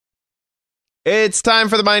It's time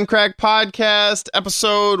for the Mindcrack Podcast,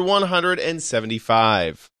 episode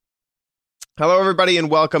 175. Hello, everybody,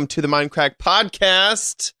 and welcome to the Mindcrack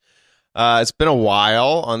Podcast. It's been a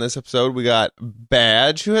while. On this episode, we got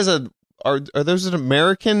Badge. Who has are those an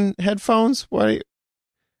American headphones? What?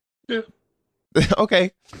 Yeah.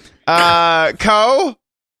 Okay. Co.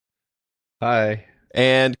 Hi.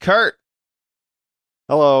 And Kurt.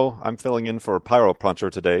 Hello, I'm filling in for Pyro Puncher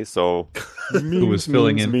today, so... Who was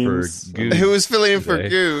filling in for Goon? Who was filling in for today.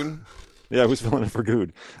 Goon? Yeah, who's filling in for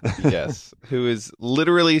Good? Yes. Who is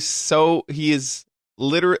literally so... He is...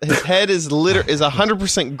 His head is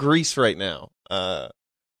 100% grease right now.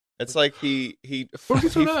 It's like he What are you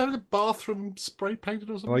talking about? Having a bathroom spray painted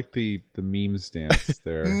or I something? like the memes dance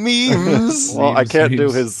there. memes. Well, I can't do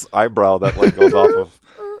Memes. his eyebrow that goes off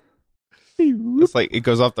It's like it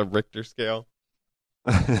goes off the Richter scale.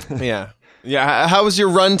 of... Yeah. How was your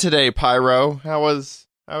run today, Pyro? How's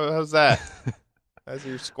that? How's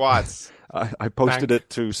your squats? I posted it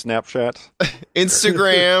to Snapchat.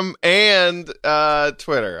 Instagram and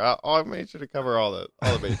Twitter. I made sure to cover all the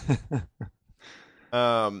bases.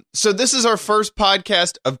 So this is our first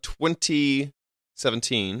podcast of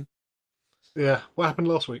 2017. Yeah. What happened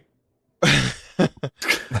last week?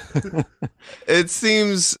 It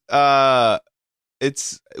seems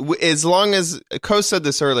it's as long as Co said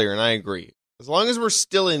this earlier, and I agree. As long as we're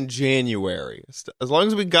still in January, as long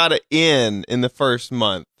as we got it in the first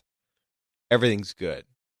month, everything's good.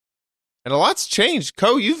 And a lot's changed.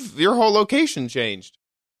 Co, your whole location changed.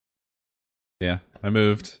 Yeah, I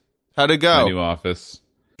moved. How'd it My go? new office.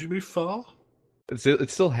 Did you move far?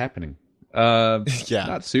 It's still happening. Yeah.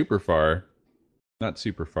 Not super far. Not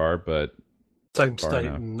super far, but Same Far state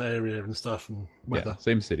enough. and area and stuff and weather. yeah,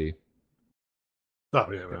 same city. Oh,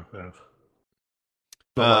 yeah, well, fair enough.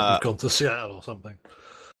 Not like you've gone to Seattle or something.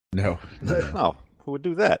 No. Oh, who would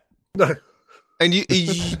do that? No. And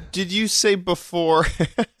did you say before?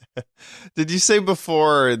 Did you say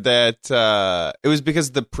before that it was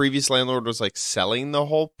because the previous landlord was like selling the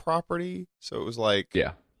whole property? So it was like,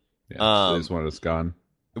 Yeah. Yeah. Um, They just wanted us gone.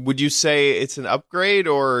 would you say it's an upgrade,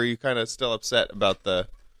 or are you kind of still upset about the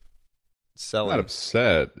I'm selling? not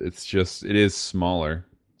upset. It's just it is smaller,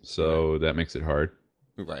 so that makes it hard,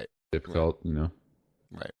 Right. difficult. You know.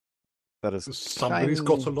 That is Somebody's kind-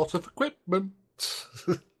 got a lot of equipment.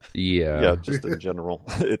 Yeah. Yeah, just in general.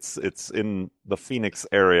 It's in the Phoenix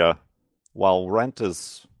area. While rent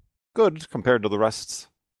is good compared to the rest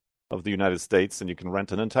of the United States, and you can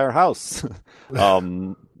rent an entire house,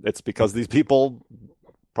 it's because these people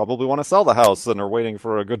probably want to sell the house and are waiting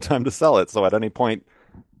for a good time to sell it. So at any point,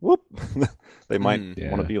 whoop, they might Mm.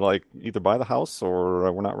 want to be like, either buy the house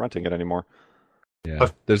or we're not renting it anymore. Yeah,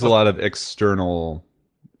 there's a lot of external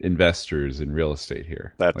investors in real estate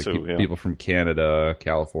here. That like too, yeah. people from Canada,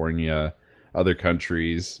 California, other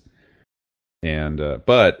countries, and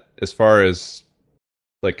but as far as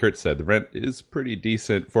like Kurt said, the rent is pretty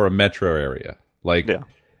decent for a metro area. Like, Yeah.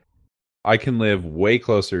 I can live way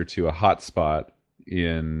closer to a hot spot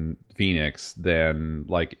in Phoenix than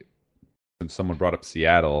like when someone brought up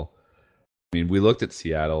Seattle. I mean, we looked at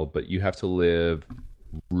Seattle, but you have to live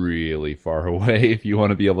really far away if you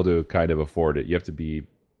want to be able to kind of afford it. You have to be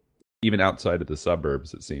even outside of the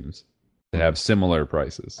suburbs, it seems, to have similar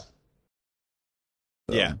prices.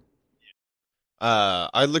 So, Yeah.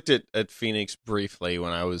 I looked at Phoenix briefly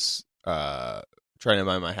when I was trying to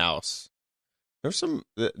buy my house. There's some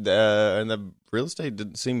and the real estate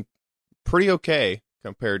didn't seem pretty okay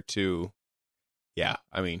compared to, yeah,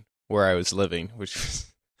 I mean, where I was living, which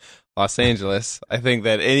was Los Angeles. I think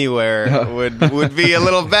that anywhere would be a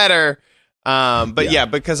little better. But yeah,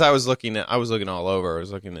 because I was looking all over. I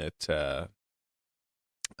was looking at a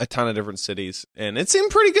ton of different cities, and it seemed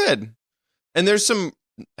pretty good. And there's some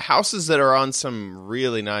houses that are on some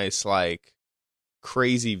really nice, like,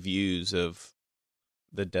 crazy views of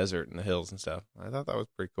the desert and the hills and stuff. I thought that was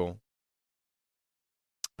pretty cool.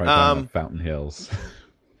 probably talking about Fountain Hills.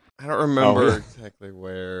 I don't remember yeah. exactly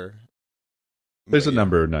where. There's a But,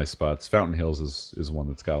 number of nice spots. Fountain Hills is one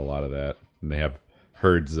that's got a lot of that, and they have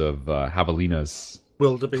herds of javelinas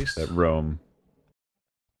Wildebeest. that roam.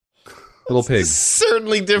 Little It's pigs,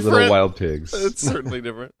 certainly different. little wild pigs. It's certainly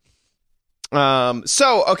different.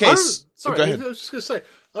 So okay. Sorry, go I ahead. was just going to say,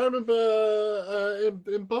 I remember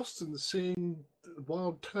in Boston seeing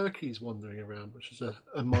wild turkeys wandering around, which is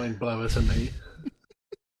a mind blower to me.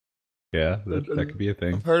 Yeah, that could be a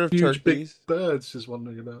thing. I've heard of Huge big turkeys. birds just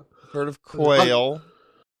wandering about. I've heard of quail.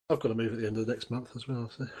 I've got to move at the end of next month as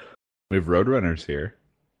well. So. We have roadrunners here.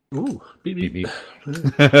 Ooh, beep, Beep, beep. We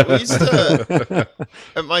used to,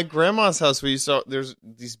 at my grandma's house, we used to, there's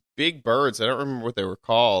these big birds. I don't remember what they were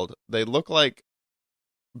called. They look like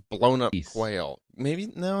blown up Geese. quail.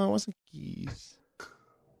 Maybe, no, it wasn't geese.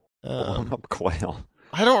 Blown up quail.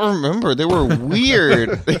 I don't remember. They were weird.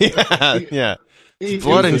 yeah.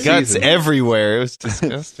 Blood and the guts season. everywhere. It was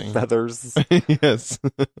disgusting. Feathers. Yes.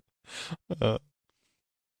 I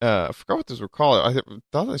forgot what those were called. I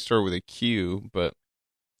thought they started with a Q, but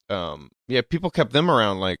yeah, people kept them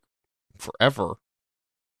around like forever.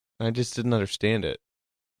 I just didn't understand it.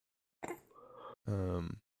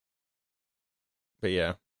 But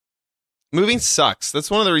yeah, moving sucks.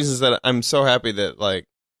 That's one of the reasons that I'm so happy that like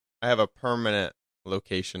I have a permanent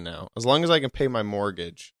location now. As long as I can pay my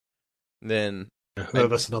mortgage, then No,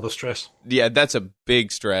 that's another stress. yeah, that's a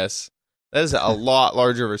big stress. That is a lot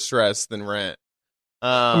larger of a stress than rent.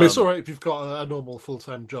 I mean, it's all right if you've got a normal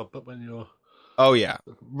full-time job, but when you're Oh yeah.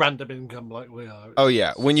 random income like we are. Oh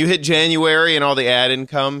yeah. When you hit January and all the ad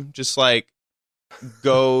income just like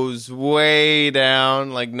goes way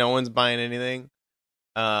down, like no one's buying anything.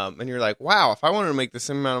 And you're like, wow, if I wanted to make the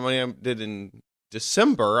same amount of money I did in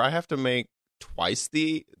December, I have to make twice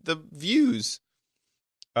the views.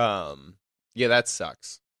 Yeah, that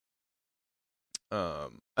sucks.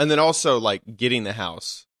 And then also like getting the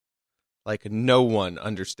house. Like no one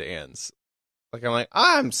understands. Like I'm like,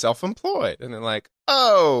 I'm self-employed. And they're like,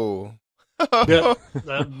 oh. Yeah.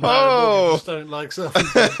 I just don't like self.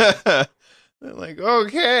 They're like,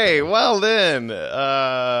 okay, well then,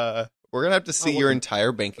 we're gonna have to see your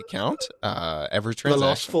entire bank account, every The transaction.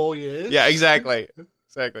 last 4 years. Yeah, exactly.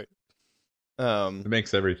 It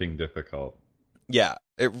makes everything difficult. Yeah,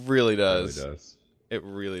 it really It does. really does. It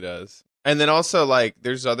really does. And then also, like,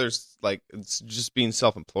 there's others, like, it's just being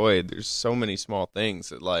self-employed. There's so many small things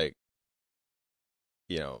that, like,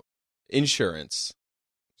 you know, insurance,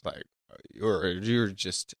 like, you're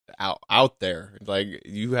just out there. Like,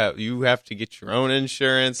 you have to get your own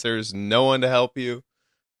insurance. There's no one to help you,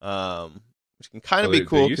 which can kind of Well, be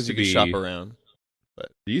cool there used because you to can shop be- around. There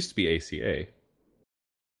used to be ACA.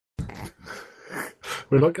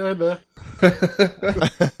 We're not going there.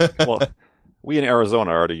 Well, we in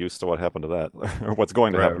Arizona are already used to what happened to that, or what's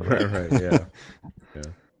going to happen. right,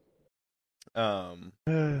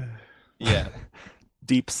 yeah. Yeah.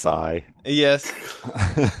 Deep sigh. Yes.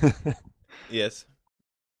 Yes.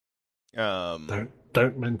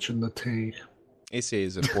 Don't mention the T. ACA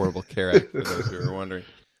is a horrible care act for those who are wondering.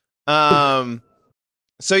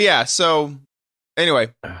 So yeah. So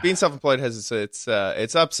anyway, being self-employed has its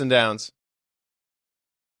ups and downs.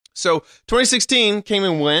 So 2016 came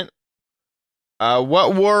and went.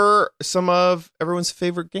 What were some of everyone's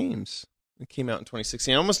favorite games that came out in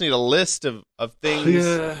 2016? I almost need a list of things.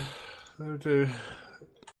 Yeah, I do.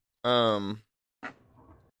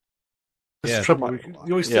 That's Yeah. the trouble. You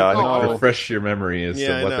always Yeah, I think, know. Refresh your memory as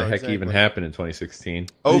Yeah, I to what know, the heck exactly. even happened in 2016.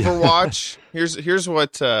 Overwatch. Here's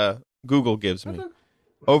what Google gives me.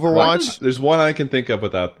 Overwatch. There's one I can think of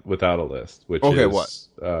without a list, which Okay, is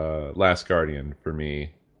Last Guardian for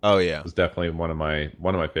me. Oh yeah. Was definitely one of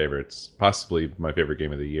my favorites, possibly my favorite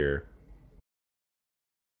game of the year.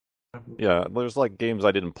 Yeah, there's like games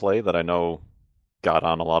I didn't play that I know got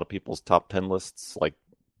on a lot of people's top 10 lists, like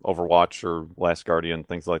Overwatch or Last Guardian,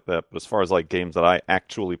 things like that. But as far as like games that I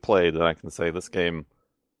actually played, that I can say this game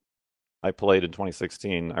I played in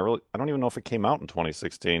 2016. I don't even know if it came out in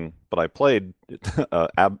 2016, but I played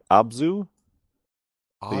Abzu.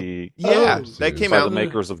 Yeah, Oh, that came by out. the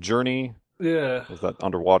makers of Journey. yeah. Was that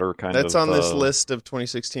underwater kind of? That's on this list of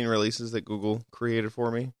 2016 releases that Google created for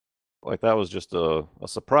me. Like that was just a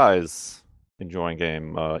surprise enjoying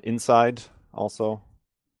game. Inside also.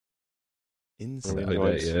 Inside. Really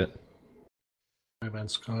Played enjoyed. that yet? No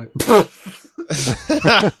Man's Sky.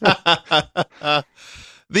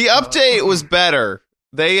 The update was better.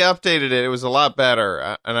 They updated it. It was a lot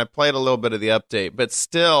better. And I played a little bit of the update, but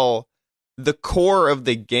still the core of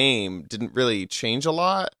the game didn't really change a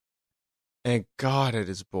lot. And God, it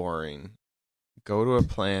is boring. Go to a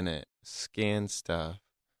planet, scan stuff,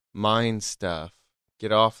 mine stuff,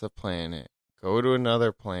 get off the planet, go to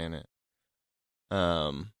another planet.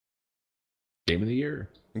 Game of the year.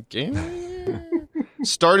 Game of the year.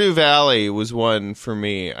 Stardew Valley was one for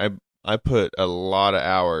me. I put a lot of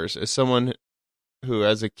hours. As someone who,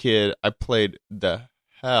 as a kid, I played the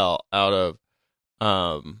hell out of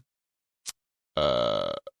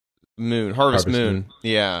Harvest Moon.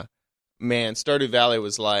 Yeah. Man, Stardew Valley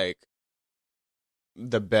was like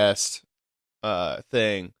the best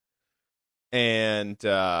thing. And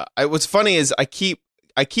what's funny is I keep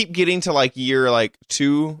getting to like year like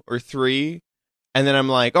 2 or 3, and then I'm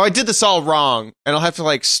like, oh, I did this all wrong, and I'll have to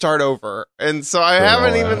like start over. And so I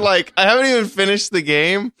haven't even finished the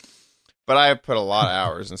game, but I have put a lot of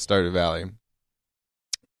hours in Stardew Valley.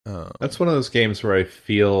 That's one of those games where I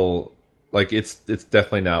feel like it's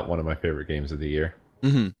definitely not one of my favorite games of the year.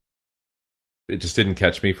 Mm-hmm. It just didn't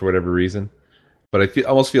catch me for whatever reason. But I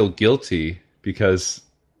almost feel guilty because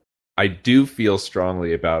I do feel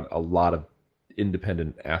strongly about a lot of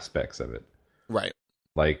independent aspects of it. Right.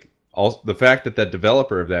 Like the fact that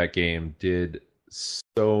developer of that game did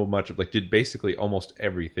so much of did basically almost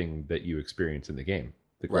everything that you experience in the game.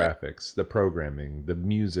 The graphics, the programming, the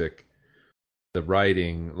music, the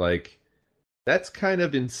writing, that's kind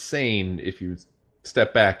of insane if you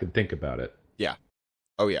step back and think about it. Yeah.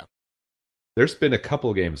 Oh yeah. There's been a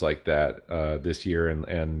couple games like that this year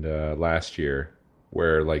and last year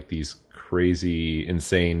where these crazy,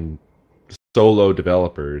 insane solo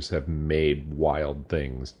developers have made wild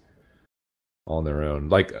things on their own,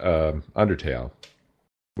 like Undertale,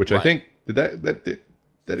 which I think that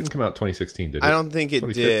didn't come out 2016, did it? I don't think it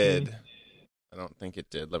did. I don't think it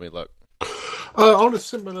did. Let me look. On a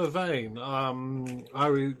similar vein,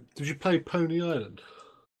 did you play Pony Island?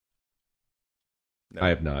 No. I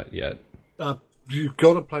have not yet. You've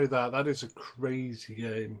got to play that. That is a crazy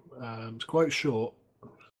game. It's quite short,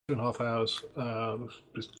 2.5 hours.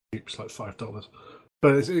 It's cheap, it's like $5,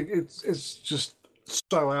 but it's just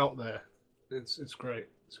so out there. It's great.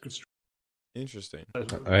 It's a good story. Interesting.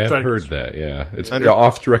 I have heard that. Yeah, it's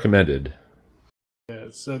oft recommended. Yeah,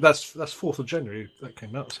 so that's 4th of January that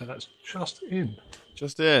came out. So that's just in.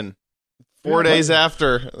 Just in. 4 days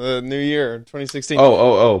after the new year, 2016.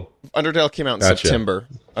 Oh. Undertale came out in September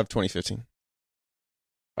of 2015.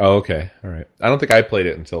 Oh, okay. All right. I don't think I played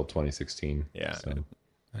it until 2016. Yeah, so.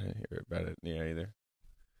 I didn't hear about it either.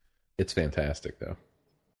 It's fantastic, though.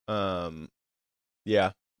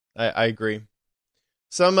 Yeah, I agree.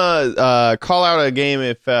 Some call out a game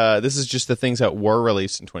if this is just the things that were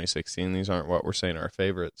released in 2016. These aren't what we're saying are our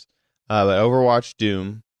favorites. But Overwatch,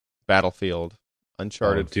 Doom, Battlefield,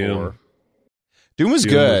 Uncharted 4. Doom was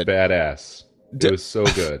good. Was badass. It was so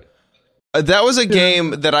good. That was a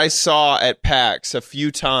game that I saw at PAX a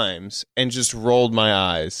few times and just rolled my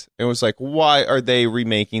eyes. It was like, why are they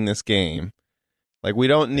remaking this game? Like, we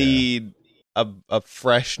don't need a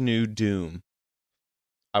fresh new Doom.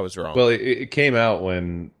 I was wrong. Well, it came out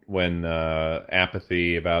when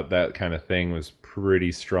apathy about that kind of thing was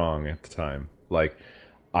pretty strong at the time. Like,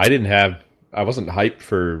 I wasn't hyped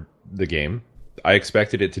for the game. I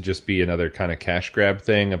expected it to just be another kind of cash grab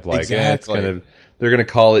thing of exactly. They're gonna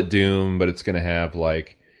call it Doom, but it's gonna have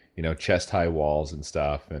chest high walls and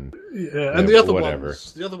stuff, and and the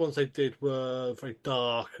other ones they did were very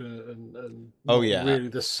dark and not really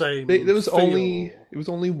the same. It was only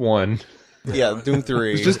one. Yeah, Doom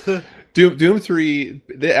 3. It's just Doom 3.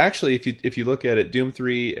 Actually, if you look at it, Doom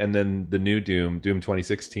 3 and then the new Doom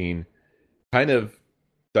 2016, kind of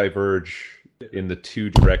diverge in the two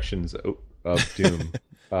directions of Doom,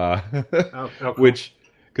 which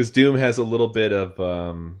because Doom has a little bit of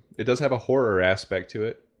it does have a horror aspect to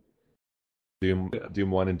it. Doom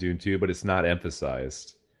 1 and Doom 2, but it's not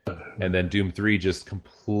emphasized. And then Doom 3 just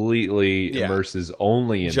completely immerses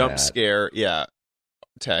only in jump scare,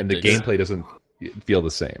 tactics. And the gameplay doesn't feel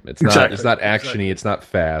the same. It's not actiony, it's not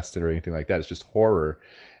fast or anything like that. It's just horror.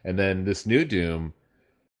 And then this new Doom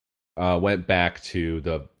went back to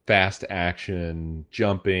the fast action,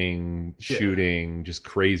 jumping, shooting, just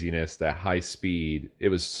craziness, that high speed. It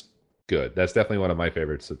was good. That's definitely one of my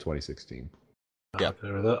favorites of 2016. Yeah.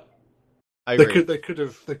 I agree. They could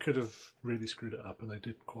have really screwed it up, and they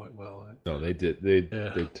did quite well. No, they did. They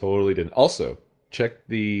totally did. Also, check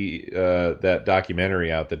that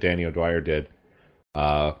documentary out that Danny O'Dwyer did,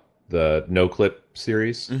 the No Clip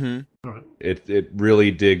series. Mm-hmm. All right. It really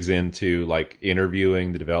digs into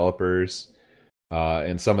interviewing the developers,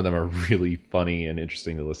 and some of them are really funny and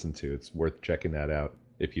interesting to listen to. It's worth checking that out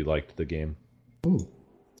if you liked the game. Ooh.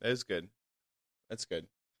 That is good. That's good.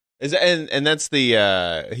 And that's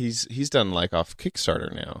the he's done off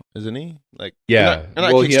Kickstarter now, isn't he? Not he has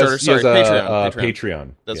Patreon.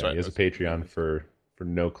 Patreon. That's right. He has a Patreon for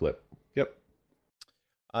No Clip. Yep.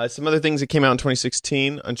 Some other things that came out in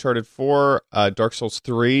 2016: Uncharted 4, Dark Souls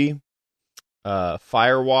 3,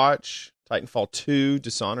 Firewatch, Titanfall 2,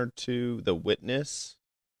 Dishonored 2, The Witness.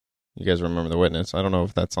 You guys remember The Witness? I don't know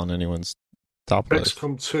if that's on anyone's top list.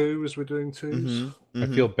 XCOM 2 as we're doing 2s. Mm-hmm. Mm-hmm.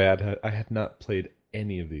 I feel bad. I have not played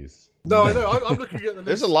any of these. No, I know. I'm looking at the list.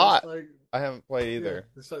 There's a lot. I haven't played either.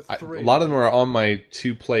 Yeah, 3. A lot of them are on my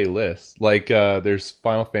to-play list. There's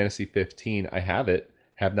Final Fantasy 15. I have it.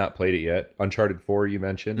 Have not played it yet. Uncharted 4, you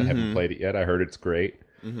mentioned. I haven't played it yet. I heard it's great.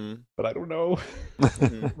 Mm-hmm. but I don't know.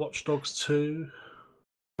 Watch Dogs 2,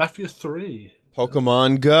 Mafia 3,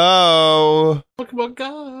 Pokemon Go. Pokemon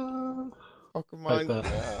Go. Pokemon Like that.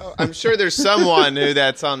 Go. I'm sure there's someone who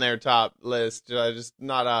that's on their top list, just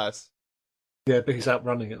not us. Yeah, but he's out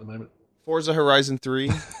running at the moment. Forza Horizon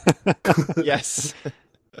 3. Yes.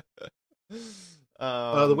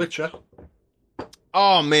 The Witcher.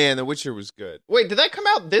 Oh man, The Witcher was good. Wait, did that come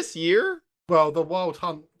out this year? Well, the Wild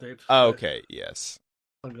Hunt did. Oh, okay, yes.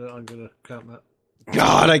 I'm gonna count that.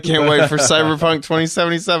 God, I can't wait for Cyberpunk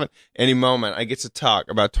 2077. Any moment I get to talk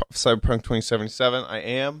about Cyberpunk 2077, I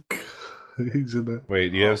am. He's in there. Wait,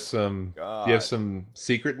 do you have some? God. Do you have some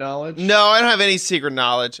secret knowledge? No, I don't have any secret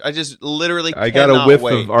knowledge. I just literally I got a cannot whiff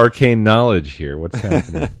wait. of arcane knowledge here. What's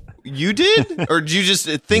happening? You did? Or did you just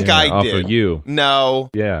think Yeah, I off did? of you. No,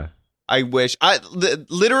 Yeah. I wish.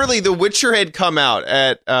 Literally, The Witcher had come out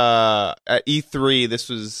at E3. This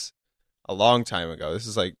was a long time ago. This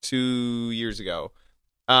is like 2 years ago.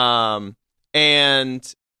 And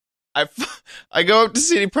I go up to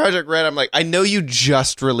CD Projekt Red. I'm like, I know you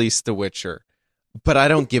just released The Witcher, but I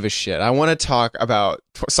don't give a shit. I want to talk about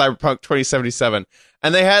Cyberpunk 2077.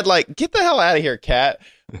 And they had like, get the hell out of here, cat.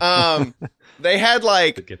 They had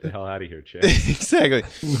like, Get the hell out of here, Chad. exactly.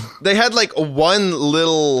 They had like one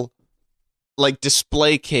little like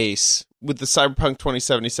display case with the Cyberpunk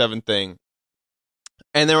 2077 thing.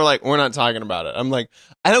 And they were like, we're not talking about it. I'm like,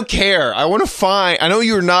 I don't care. I want to find, I know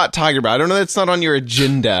you're not talking about it. I don't know that's not on your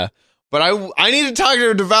agenda, but I need to talk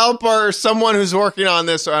to a developer or someone who's working on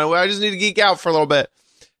this. Or I just need to geek out for a little bit.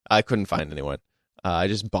 I couldn't find anyone. I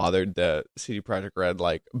just bothered the CD Projekt Red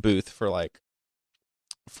like booth for like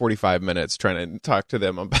 45 minutes trying to talk to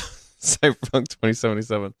them about Cyberpunk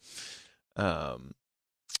 2077.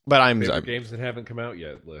 But I'm games that haven't come out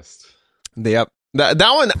yet list. Yep. That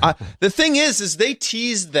one, the thing is they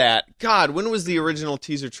teased that. God, when was the original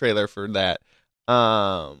teaser trailer for that?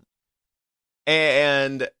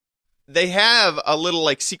 And they have a little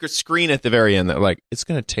like secret screen at the very end that like, it's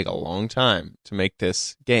going to take a long time to make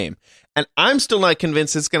this game. And I'm still not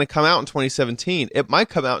convinced it's going to come out in 2017. It might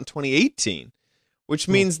come out in 2018, which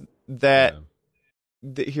means that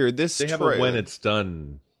here, this They have a when it's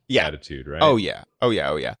done attitude, right? Oh yeah.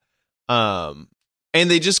 And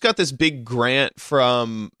they just got this big grant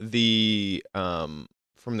from the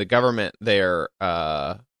government there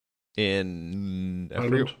in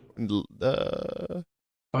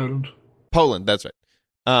Poland. That's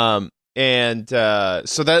right. And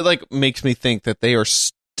so that like makes me think that they are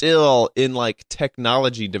still in like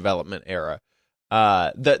technology development era.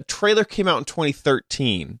 The trailer came out in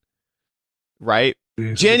 2013, right?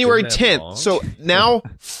 January 10th. So now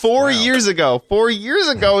 4 years ago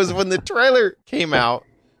is when the trailer came out,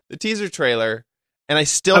 the teaser trailer, and I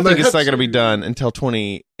still think it's not going to be done until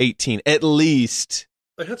 2018 at least.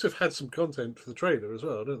 They had to have had some content for the trailer as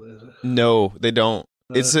well, don't they? No, they don't.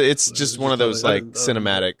 It's just one of those like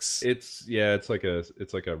cinematics. It's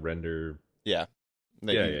like a render. Yeah.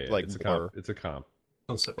 Like it's a comp.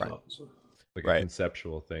 Concept art. Like a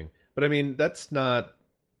conceptual thing. But I mean, that's not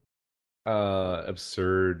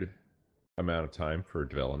absurd amount of time for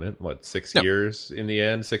development. What, 6 years in the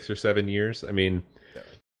end? 6 or 7 years? I mean,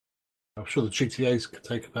 I'm sure the GTAs could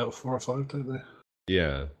take about 4 or 5, don't they?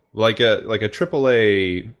 Yeah, like a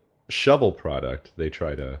AAA shovel product. They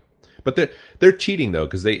try to, but they're cheating though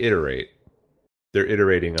because they iterate. They're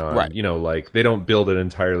iterating on, like they don't build an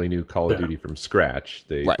entirely new Call of Duty from scratch.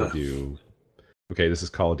 They do. Okay, this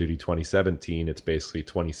is Call of Duty 2017. It's basically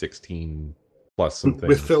 2016 plus something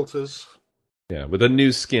with filters. Yeah, with a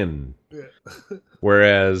new skin. Yeah.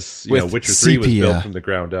 Whereas Witcher 3 was built from the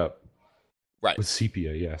ground up. Right. With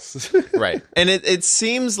sepia, yes. Right. And it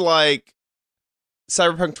seems like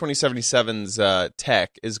Cyberpunk 2077's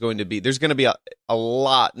tech is going to be, there's going to be a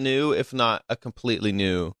lot new, if not a completely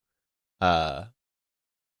new thing.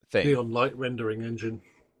 Neon light rendering engine.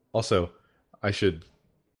 Also, I should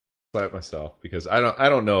slap myself because I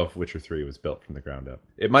don't know if Witcher 3 was built from the ground up.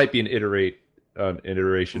 It might be an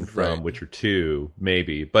iteration from Witcher 2,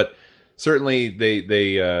 maybe, but certainly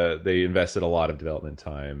they invested a lot of development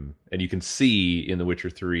time, and you can see in The Witcher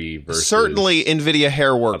 3 versus certainly NVIDIA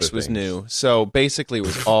Hairworks was new, so basically it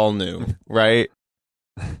was all new, right?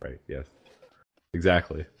 Right. Yes.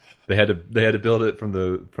 Exactly. They had to build it from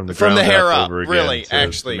the hair up, over again really,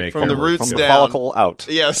 actually, from the roots from down, the follicle out.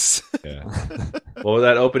 Yes. Yeah. Well,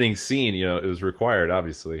 that opening scene, it was required.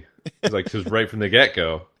 Obviously, it's like just right from the get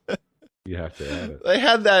go. You have to add it. They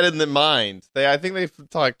had that in the mind. I think they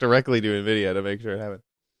talked directly to NVIDIA to make sure it happened.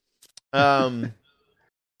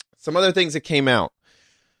 Some other things that came out.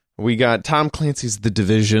 We got Tom Clancy's The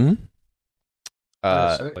Division.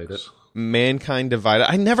 Played it. Mankind Divided.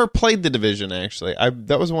 I never played The Division, actually.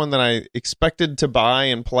 That was one that I expected to buy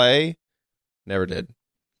and play. Never did.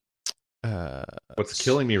 What's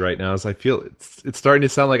killing me right now is I feel it's starting to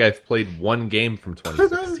sound like I've played one game from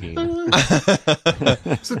 2016. And I'm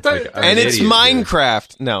it's an idiot,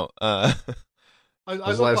 Minecraft. No. I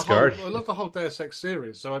Was love Last the whole, Guard. I love the whole Deus Ex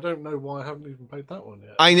series, so I don't know why I haven't even played that one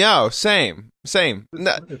yet. I know. Same.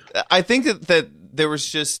 No, I think that there was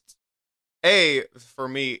just for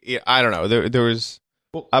me. I don't know. There was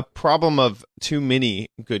a problem of too many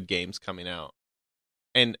good games coming out,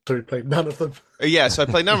 and So we played none of them. yeah, so I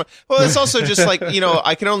played none of them. Well, it's also just like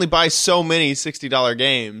I can only buy so many $60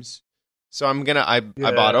 games, so I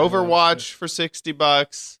bought Overwatch for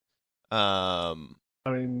 $60. I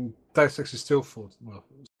mean, Deus Ex is still full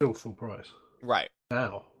price Right,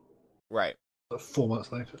 now. right. 4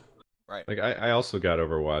 months later. Like I also got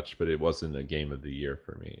Overwatch, but it wasn't a game of the year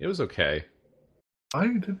for me. It was okay. I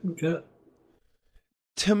didn't get.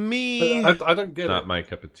 To me, I don't get Not it. my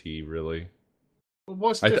cup of tea, really. Well,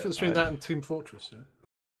 what's the difference between that and Team Fortress?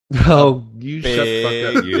 Yeah? Oh, you shut the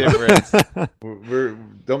big fuck up, you.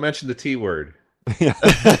 difference. Don't mention the T word.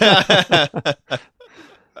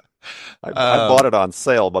 I bought it on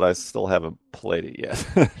sale, but I still haven't played it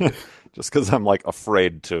yet. Just because I'm like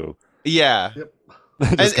afraid to. Yeah. Yep.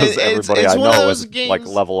 Just because everybody it's I one of know those is games- like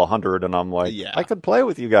level 100, and I'm like, Yeah. I could play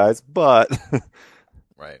with you guys, but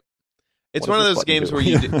Right. It's What one of does those this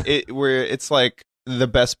button games do? where it's like the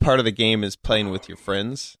best part of the game is playing with your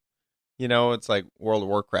friends. It's like World of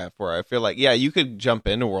Warcraft, where I feel like, yeah, you could jump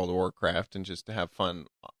into World of Warcraft and just have fun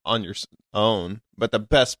on your own, but the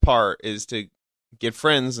best part is to get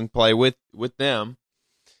friends and play with them.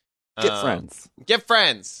 get friends. Get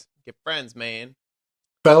friends, man.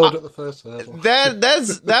 Failed at the first hurdle.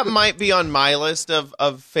 That might be on my list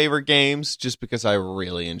of favorite games, just because I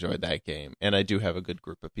really enjoyed that game, and I do have a good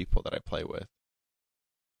group of people that I play with.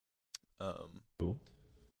 Cool.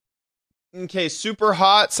 Okay, Super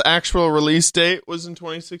Hot's actual release date was in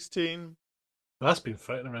 2016. That's been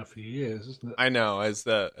floating around for years, isn't it? I know, as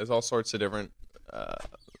all sorts of different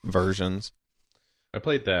versions. I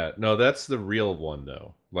played that. No, that's the real one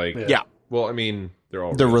though. Like, Yeah. well, I mean, they're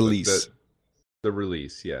all The real, but release. The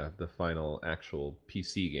release, yeah, the final actual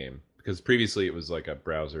PC game. Because previously it was like a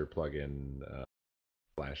browser plugin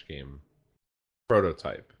Flash game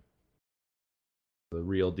prototype. The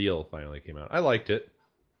real deal finally came out. I liked it.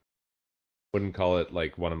 Wouldn't call it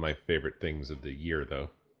like one of my favorite things of the year though.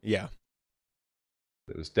 Yeah.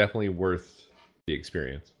 It was definitely worth the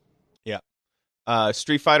experience.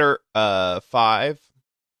 Street Fighter 5,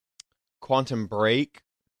 Quantum Break.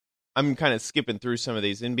 I'm kind of skipping through some of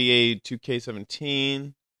these. NBA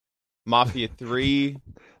 2K17, Mafia 3.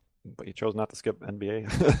 But you chose not to skip NBA.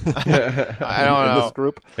 I don't in know. this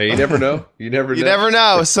group. Hey, you never know. You never You know. never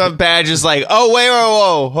know. Some badge is like, oh, wait,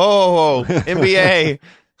 whoa, NBA.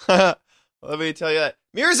 Let me tell you that.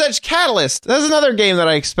 Mirror's Edge Catalyst. That's another game that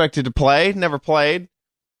I expected to play. Never played.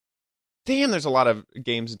 Damn, there's a lot of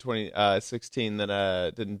games in 2016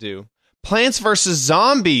 that didn't do. Plants vs.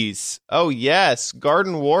 Zombies. Oh, yes.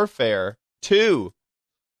 Garden Warfare 2.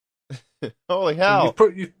 Holy hell.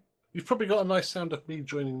 You've probably got a nice sound of me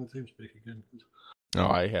joining the TeamSpeak again. Oh,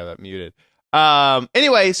 I have that muted.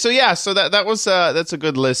 Anyway, so that was that's a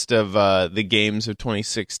good list of the games of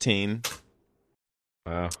 2016.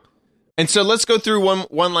 Wow. And so let's go through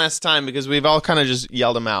one last time, because we've all kind of just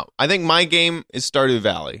yelled them out. I think my game is Stardew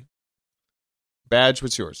Valley. Badge,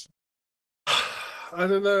 what's yours? I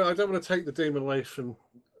don't know. I don't want to take the demon away from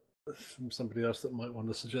somebody else that might want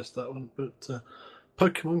to suggest that one, but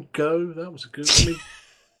Pokemon Go, that was a good.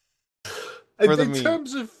 I mean, in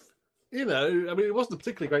terms of, I mean, it wasn't a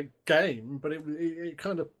particularly great game, but it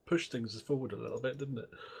kind of pushed things forward a little bit, didn't it?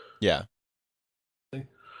 Yeah.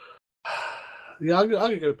 Yeah, I'm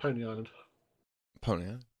going to go with Pony Island. Pony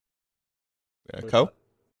Island. Co?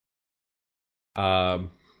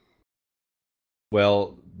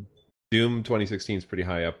 Well, Doom 2016 is pretty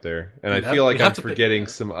high up there, and You'd I feel have- like you I'm have to pick forgetting that.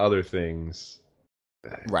 some other things.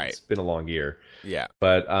 Right. It's been a long year, Yeah.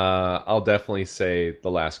 but I'll definitely say The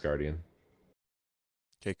Last Guardian.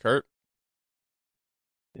 Okay, Kurt.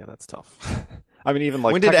 Yeah, that's tough. I mean, even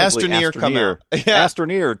like When did technically Astroneer come out? Yeah.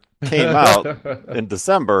 Astroneer came out in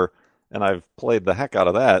December, and I've played the heck out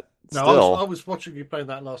of that. No, Still, I was watching you play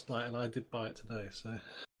that last night, and I did buy it today. So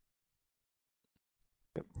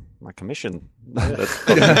my commission.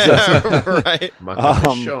 Right. My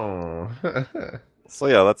Um, commission. So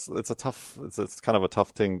yeah, it's kind of a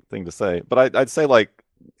tough thing to say. But I'd say like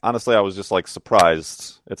honestly, I was just like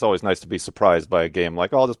surprised. It's always nice to be surprised by a game.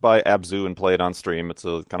 Like, oh, I'll just buy Abzu and play it on stream. It's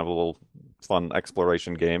a kind of a little fun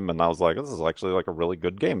exploration game, and I was like, this is actually like a really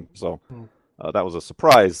good game. So that was a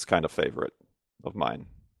surprise kind of favorite of mine.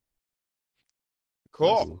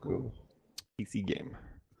 Cool. PC game.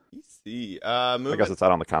 PC. I guess it's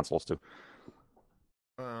out on the consoles too.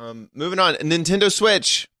 Moving on. Nintendo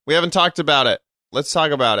Switch. We haven't talked about it. Let's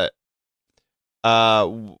talk about it.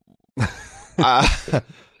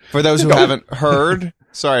 For those who haven't heard,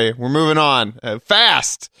 sorry, we're moving on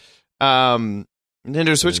fast.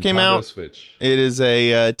 Nintendo Switch came out. Switch. It is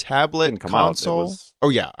a tablet Didn't come out. It console. was Oh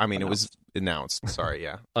yeah, I mean announced. it was announced. Sorry,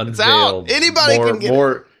 yeah, it's Unveiled. out. Anybody more, can get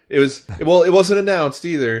more. It was well. It wasn't announced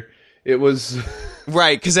either. It was it.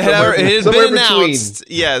 Right, because it somewhere- had somewhere been between. announced.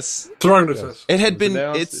 Yes, Thrown at us. it had It was been.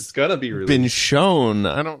 announced. It's gonna be released. been shown.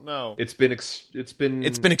 I don't know. It's been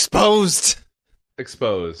exposed.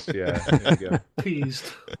 exposed. Yeah. There you go. Teased.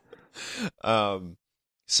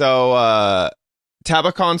 So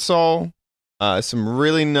tablet console, some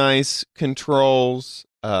really nice controls.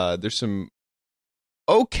 There's some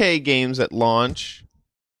okay games at launch.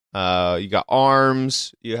 You got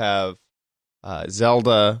ARMS. You have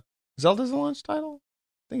Zelda. Zelda's a launch title?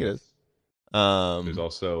 I think it is. There's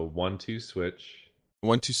also 1-2 Switch,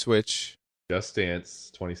 1-2 Switch, Just Dance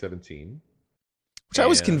 2017, which I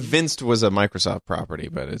was and- convinced was a Microsoft property,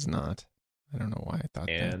 but it's not. I don't know why I thought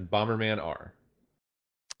that. and Bomberman R.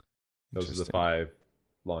 Those are the Interesting. 5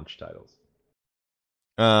 launch titles.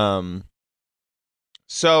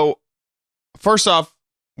 So first off,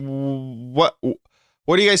 what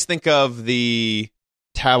do you guys think of the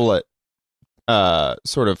tablet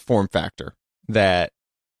sort of form factor that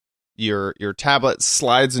your tablet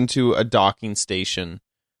slides into a docking station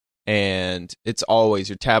and it's always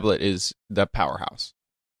your tablet is the powerhouse?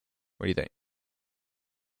 What do you think?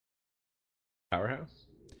 Powerhouse?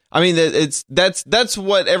 I mean, that's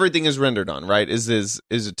what everything is rendered on, right? Is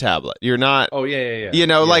a tablet. You're not. Oh yeah. You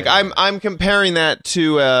know, Yeah, like yeah. I'm comparing that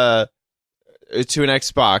to an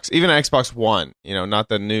Xbox, even an Xbox One. You know, not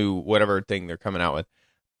the new whatever thing they're coming out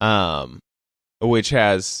with, which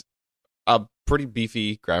has a pretty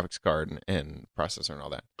beefy graphics card and processor and all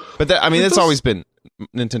that. But that, I mean, It that's does- always been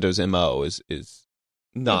Nintendo's MO is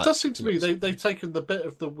not. It does seem to me they've taken the bit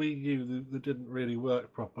of the Wii U that didn't really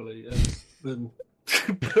work properly and then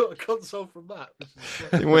built a console from that. This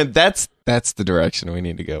is- When that's the direction we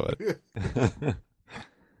need to go with.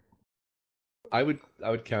 I would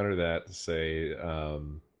counter that to say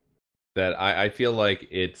that I feel like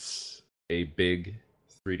it's a big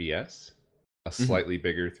 3DS, a slightly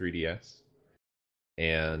bigger 3DS,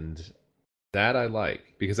 and that I like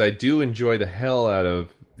because I do enjoy the hell out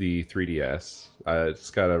of the 3DS.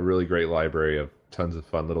 It's got a really great library of tons of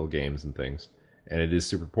fun little games and things, and it is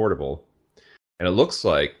super portable. And it looks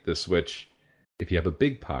like the Switch, if you have a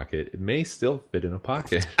big pocket, it may still fit in a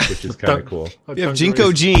pocket, which is kind of cool. I You have don't Jinko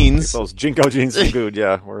agree. jeans. Those Jinko jeans from Good,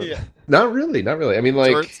 yeah. Yeah. Not really. I mean,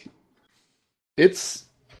 Shorts. like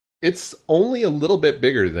it's only a little bit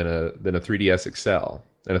bigger than a 3DS XL,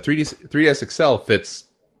 and a 3DS XL fits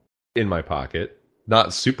in my pocket,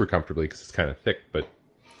 not super comfortably because it's kind of thick. But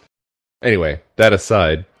anyway, that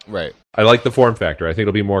aside, Right. I like the form factor. I think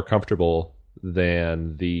it'll be more comfortable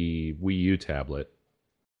than the Wii U tablet,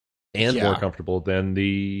 and Yeah. more comfortable than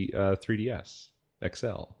the 3DS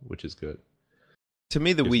XL, which is good. To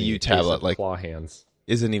me, the Gives Wii me U a case tablet of like claw hands.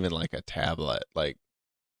 isn't even like a tablet. Like,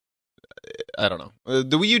 I don't know.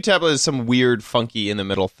 The Wii U tablet is some weird, funky in the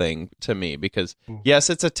middle thing to me because yes,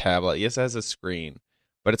 it's a tablet. Yes, it has a screen,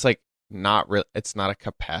 but it's like not real. It's not a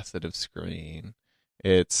capacitive screen.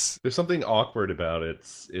 It's There's something awkward about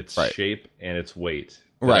its Right. shape and its weight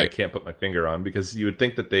that Right. I can't put my finger on because you would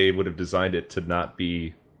think that they would have designed it to not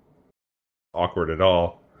be awkward at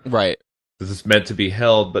all. right. This is meant to be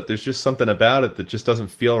held, but there's just something about it that just doesn't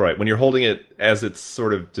feel right. When you're holding it as it's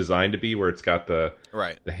sort of designed to be, where it's got the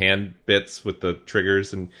Right. hand bits with the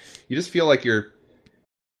triggers, and you just feel like you're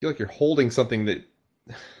holding something that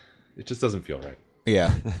it just doesn't feel right.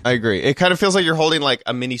 Yeah, I agree. It kind of feels like you're holding like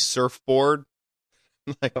a mini surfboard.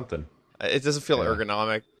 Like Something. it doesn't feel Yeah.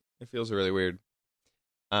 ergonomic. It feels really weird.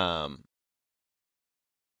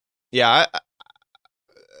 Yeah.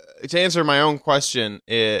 To answer my own question,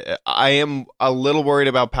 I am a little worried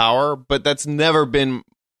about power, but that's never been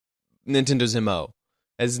Nintendo's MO.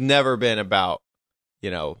 Has never been about,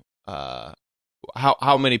 how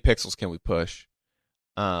many pixels can we push.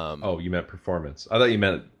 Oh, you meant performance. I thought you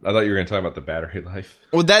were going to talk about the battery life.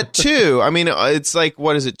 Well, that too. I mean, it's like,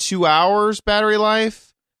 what is it? 2 hours battery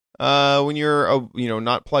life when you're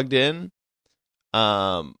not plugged in.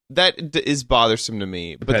 That is bothersome to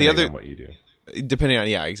me. But the Depending other, on what you do. depending on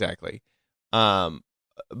exactly. But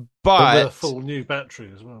But with a full new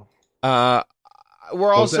battery as well.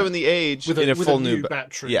 we're also that? in the age With in a with full new new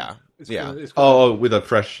battery. yeah. It's Yeah. Gonna, it's gonna, Oh, with a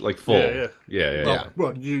fresh, like full. Yeah. Yeah. well,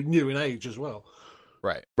 well, new in age as well.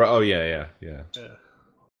 Right. Oh, yeah. Yeah. Can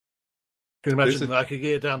you imagine There's a- like a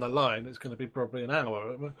year down the line, it's going to be probably an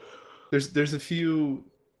hour. There's a few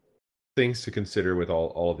things to consider with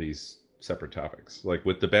all of these separate topics. Like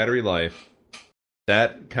with the battery life,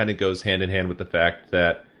 that kind of goes hand in hand with the fact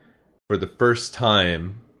that for the first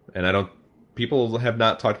time, and people have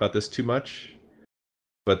not talked about this too much,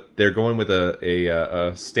 but they're going with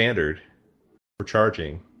a standard for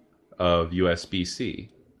charging of USB-C,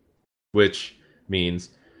 which means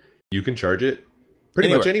you can charge it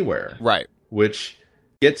pretty much anywhere. Right. Which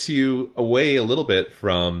gets you away a little bit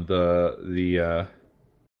from the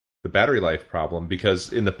battery life problem,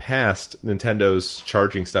 because in the past Nintendo's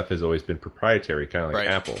charging stuff has always been proprietary, kind of like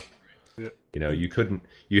Apple. Yeah.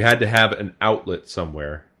 You had to have an outlet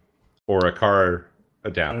somewhere or a car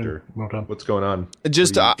adapter. Well done. What's going on?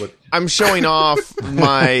 Just What- I'm showing off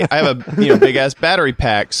I have a big ass battery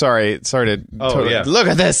pack. Sorry to yeah. look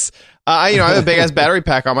at this. I have a big ass battery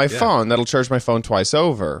pack on my phone that'll charge my phone twice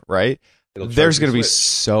over, right? It'll charge There's your going to be Switch.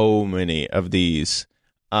 so many of these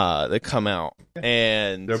that come out,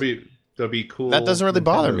 and There'll be cool. That doesn't really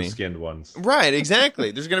bother Nintendo me. Skinned ones. right,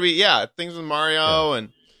 exactly. There's going to be things with Mario and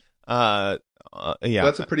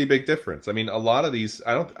That's a pretty big difference. I mean, a lot of these,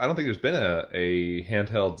 I don't think there's been a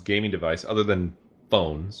handheld gaming device other than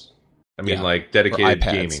phones. I mean, Yeah. like dedicated Or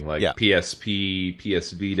iPads. gaming, like Yeah. PSP,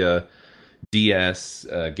 PS Vita, DS,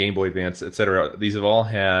 Game Boy Advance, etc. These have all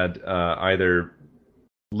had either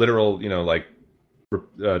literal,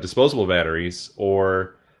 disposable batteries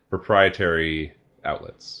or proprietary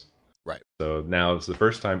outlets. Right. So now it's the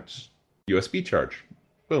first time USB charge.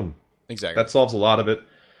 Boom. exactly. That solves a lot of it.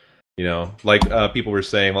 People were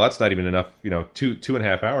saying, well, that's not even enough.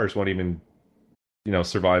 2.5 hours won't even,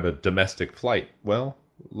 survive a domestic flight. Well,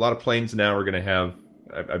 a lot of planes now are going to have.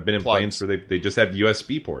 I've been in Plugs. planes where they just have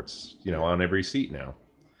USB ports, on every seat now.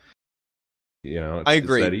 I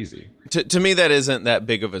agree. It's that easy. To me, that isn't that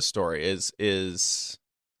big of a story. I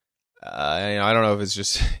don't know if it's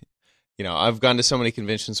just I've gone to so many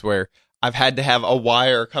conventions where I've had to have a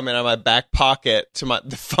wire come in out of my back pocket to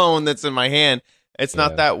the phone that's in my hand. It's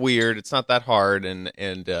not that weird. It's not that hard, and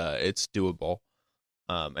it's doable.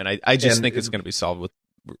 And I just think it's going to be solved with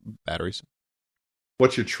batteries.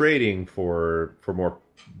 What you're trading for more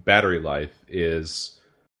battery life is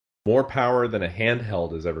more power than a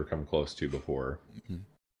handheld has ever come close to before. Mm-hmm.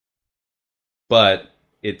 But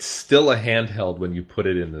it's still a handheld when you put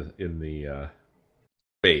it in the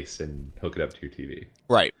base and hook it up to your TV.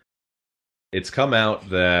 Right. It's come out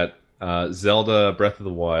that Zelda Breath of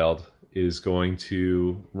the Wild is going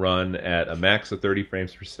to run at a max of 30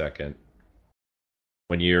 frames per second.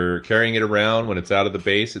 When you're carrying it around, when it's out of the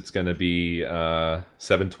base, it's going to be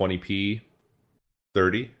 720p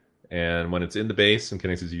 30. And when it's in the base and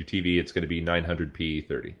connected to your TV, it's going to be 900p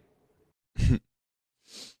 30.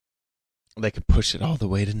 They could push it all the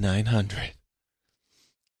way to 900.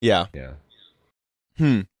 Yeah.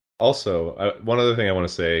 Yeah. Also, one other thing I want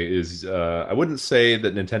to say is I wouldn't say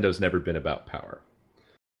that Nintendo's never been about power.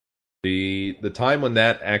 The time when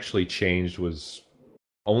that actually changed was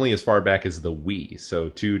only as far back as the Wii, so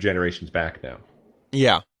 2 generations back now.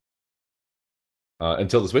 Yeah.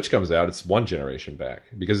 Until the Switch comes out, it's 1 generation back.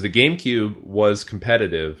 Because the GameCube was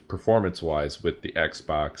competitive performance-wise with the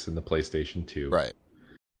Xbox and the PlayStation 2. Right.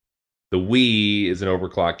 The Wii is an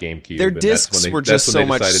overclocked GameCube. Their and that's discs when were that's just when so they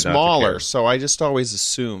much decided not to smaller, care. so I just always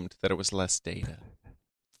assumed that it was less data.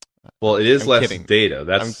 Well, it is I'm less kidding. data. I'm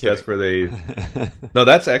That's kidding. where they. No,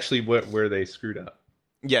 that's actually where they screwed up.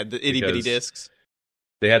 Yeah, the itty bitty Because- discs.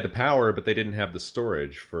 They had the power, but they didn't have the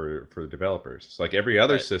storage for the developers. It's like every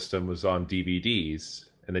other Right. system was on DVDs,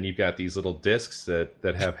 and then you've got these little discs that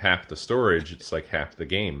have half the storage. It's like half the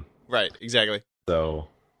game. Right, exactly. So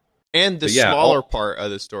And the But yeah, smaller part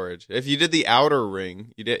of the storage. If you did the outer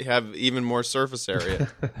ring, you'd have even more surface area.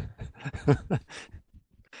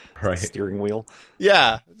 right, Steering wheel.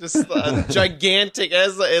 Yeah, just gigantic.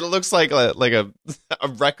 As it looks like a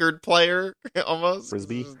record player almost.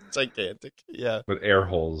 Frisbee? It's gigantic. Yeah. with air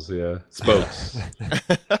holes, yeah, spokes.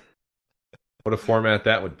 What a format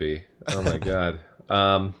that would be! Oh my god.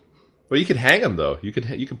 Well, you could hang them though. You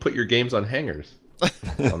could put your games on hangers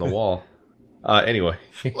on the wall. Anyway,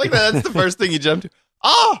 Like that's the first thing you jump to.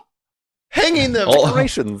 Ah, hanging them. Oh.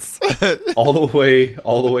 Decorations. all the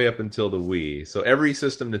way up until the Wii. So every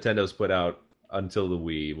system Nintendo's put out until the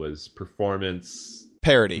Wii was performance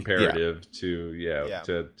Parody. comparative to Yeah.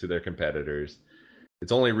 to their competitors.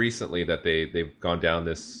 It's only recently that they've gone down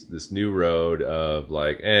this new road of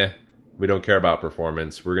like, we don't care about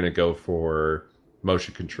performance. We're gonna go for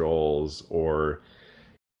motion controls or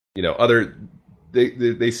other.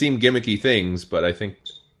 They seem gimmicky things, but I think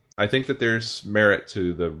that there's merit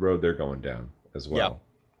to the road they're going down as well.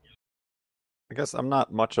 I guess I'm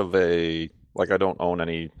not much of I don't own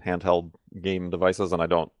any handheld game devices and I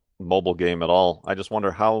don't mobile game at all. I just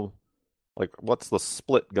wonder how, what's the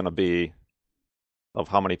split going to be of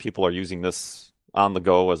how many people are using this on the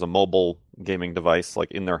go as a mobile gaming device,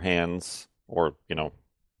 like in their hands or,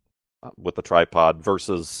 with a tripod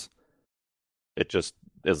versus it just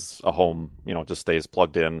is a home, just stays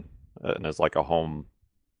plugged in and is like a home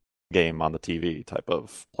game on the TV type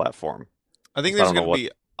of platform. I think there's going to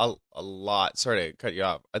be a lot. Sorry to cut you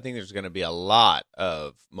off. I think there's going to be a lot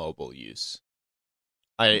of mobile use.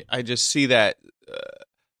 I just see that.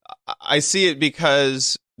 I see it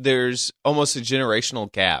because there's almost a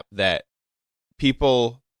generational gap that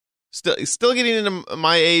people still getting into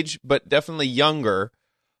my age, but definitely younger,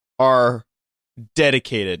 are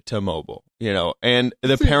dedicated to mobile. And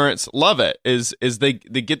the parents love it. Is they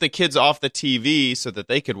get the kids off the TV so that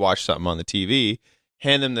they could watch something on the TV,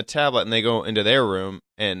 hand them the tablet, and they go into their room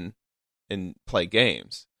and play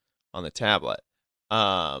games on the tablet.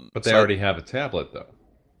 But they already have a tablet, though.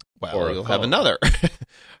 Well, you'll have another.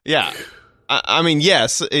 Yeah, I mean,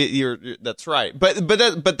 yes, that's right. But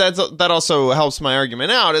that also helps my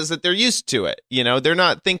argument out, is that they're used to it. They're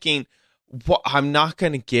not thinking, I'm not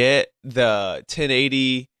going to get the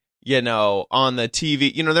 1080, on the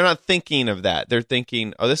TV. They're not thinking of that. They're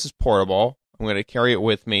thinking, oh, this is portable. I'm going to carry it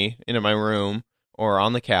with me into my room or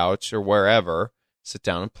on the couch or wherever, sit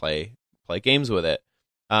down and play games with it.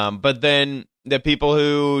 But then the people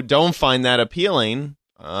who don't find that appealing,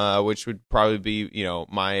 which would probably be,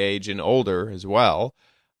 my age and older as well,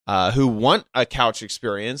 who want a couch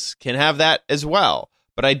experience, can have that as well.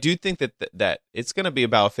 But I do think that it's going to be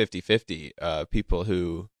about 50-50 people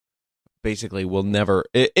who basically will never,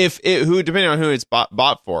 who depending on who it's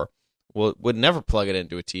bought for, would never plug it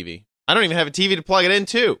into a TV. I don't even have a TV to plug it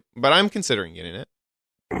into, but I'm considering getting it.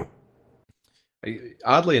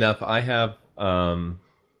 Oddly enough, I have. I'm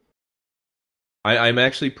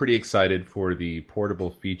actually pretty excited for the portable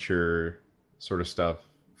feature sort of stuff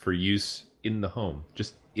for use in the home,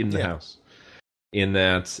 just in the house. In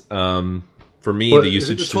that, for me, the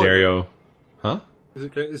usage scenario, huh?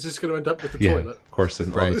 Is this going to end up with the toilet? Of course, on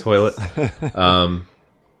the toilet.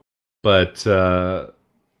 But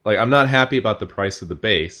I'm not happy about the price of the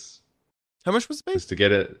base. How much was the base? Just to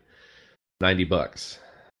get it, $90.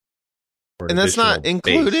 And that's not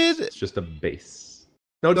included? Base. It's just a base.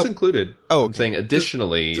 No, it's included. Oh, okay. I'm saying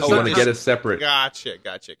additionally, you want to get a separate... Gotcha.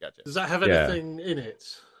 Does that have anything in it,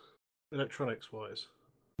 electronics-wise?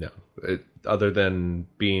 No. Other than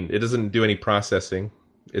it doesn't do any processing.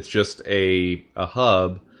 It's just a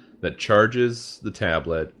hub that charges the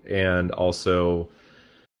tablet and also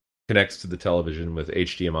connects to the television with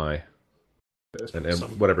HDMI. And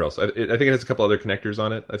whatever else. I think it has a couple other connectors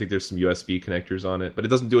on it. I think there's some USB connectors on it, but it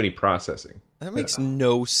doesn't do any processing. That makes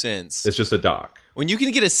no sense. It's just a dock. When you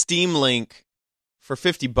can get a Steam Link for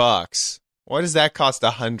 $50, why does that cost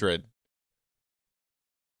 $100?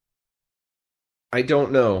 I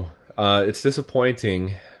don't know. It's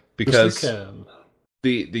disappointing because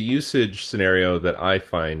the usage scenario that I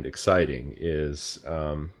find exciting is,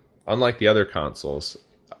 unlike the other consoles,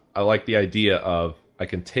 I like the idea of I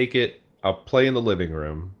can take it. I'll play in the living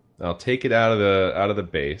room. I'll take it out of the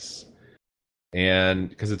base, and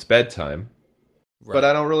because it's bedtime, but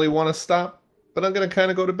I don't really want to stop. But I'm gonna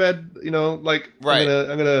kind of go to bed. Right.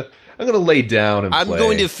 I'm gonna lay down and. I'm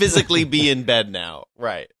going to physically be in bed now.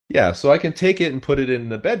 Right. Yeah, so I can take it and put it in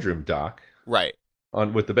the bedroom dock. Right.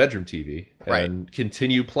 With the bedroom TV and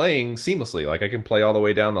continue playing seamlessly. Like I can play all the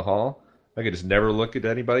way down the hall. I could just never look at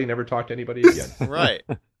anybody, never talk to anybody again. Right.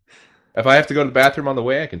 If I have to go to the bathroom on the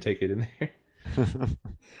way, I can take it in there.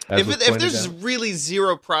 If there's really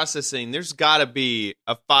zero processing, there's got to be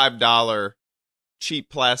a $5 cheap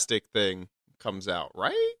plastic thing comes out,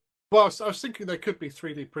 right? Well, I was thinking there could be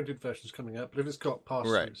 3D printed versions coming out, but if it's got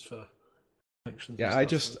pass-throughs for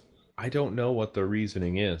connections, I don't know what the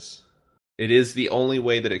reasoning is. It is the only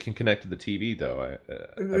way that it can connect to the TV, though.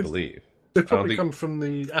 I believe they probably come from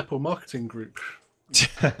the Apple marketing group.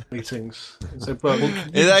 Meetings.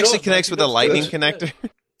 It actually connects with a lightning connector.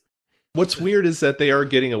 What's weird is that they are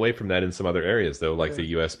getting away from that in some other areas, though, like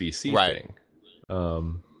the USB-C thing.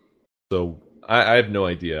 So I have no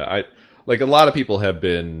idea. A lot of people have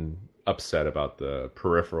been upset about the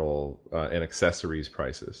peripheral and accessories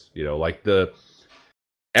prices. Like the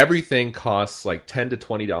everything costs like $10 to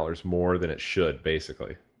 $20 more than it should,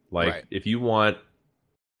 basically. Like Right. if you want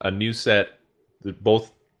a new set,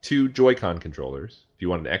 both two Joy-Con controllers, if you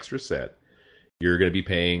want an extra set, you're going to be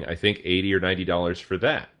paying, I think, $80 or $90 for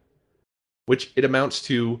that, which it amounts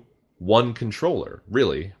to one controller,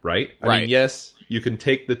 really, right? I Right. mean, yes, you can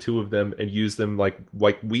take the two of them and use them like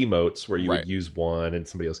Wiimotes, where you Right. would use one and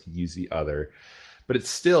somebody else could use the other, but it's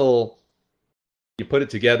still, you put it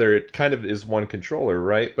together, it kind of is one controller,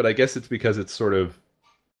 right? But I guess it's because it's sort of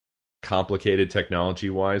complicated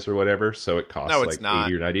technology-wise or whatever, so it costs No, it's like not.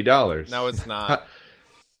 $80 or $90. No, it's not.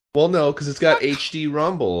 Well, no, because it's got HD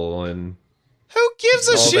Rumble and Who gives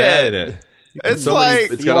a all that in shit? it. It's So many-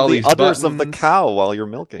 like it's Feel got all the these udders of the buttons. cow while you're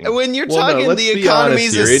milking. when you're Well, no, talking let's the be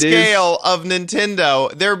economies honest of here. It is- scale of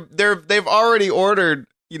Nintendo, they've already ordered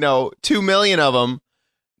 2 million of them.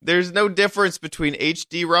 There's no difference between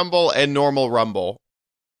HD Rumble and normal Rumble.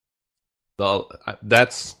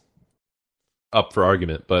 That's up for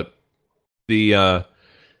argument, but you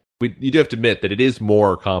do have to admit that it is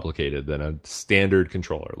more complicated than a standard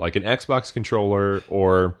controller, like an Xbox controller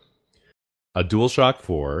or a DualShock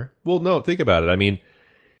 4. Well, no, think about it. I mean,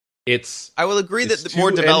 I will agree It's that more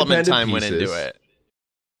two development independent time went into pieces. it.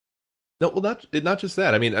 no, well, not just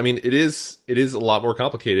that. I mean, it is a lot more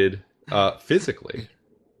complicated physically,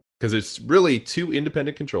 because it's really two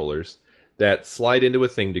independent controllers that slide into a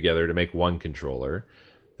thing together to make one controller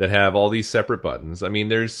that have all these separate buttons. I mean,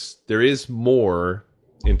 there is more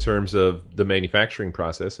in terms of the manufacturing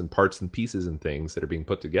process and parts and pieces and things that are being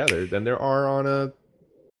put together than there are on a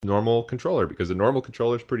normal controller, because a normal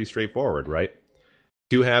controller is pretty straightforward, right?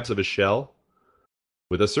 Two halves of a shell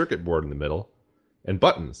with a circuit board in the middle and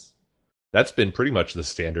buttons. That's been pretty much the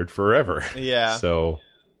standard forever. Yeah. So,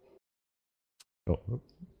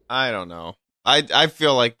 I don't know. I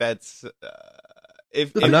feel like that's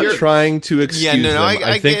if I'm not you're- trying to excuse no, them. I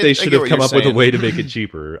I think get- they I should get have what come you're up with a saying. way to make it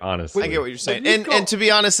cheaper, honestly. I get what you're saying. But you've And to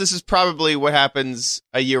be honest, this is probably what happens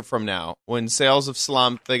a year from now. When sales have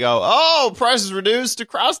slumped, they go, "Oh, prices reduced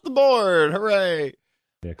across the board. Hooray."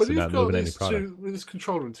 Yeah, 'cause But they're you've not got moving any these product. two, with this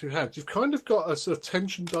controller in two hands, you've kind of got a sort of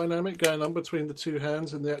tension dynamic going on between the two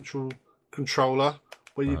hands and the actual controller,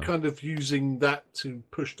 where you're kind of using that to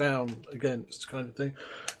push down against kind of thing.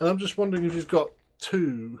 And I'm just wondering if you've got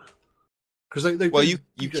two, because they Well, do-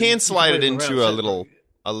 you can slide it wave them around into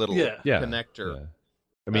a little Yeah. Yeah, connector. yeah.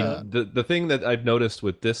 I mean, Uh, the thing that I've noticed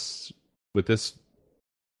with this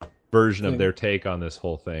version of Thing. their take on this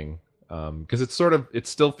whole thing, because it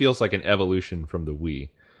still feels like an evolution from the Wii.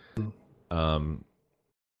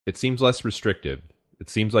 It seems less restrictive. It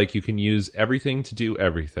seems like you can use everything to do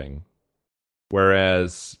everything.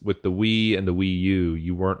 Whereas with the Wii and the Wii U,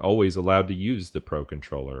 you weren't always allowed to use the Pro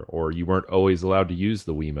Controller, or you weren't always allowed to use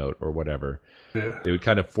the Wiimote or whatever. Yeah. They would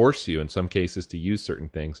kind of force you in some cases to use certain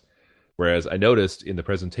things. Whereas I noticed in the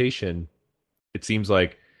presentation, it seems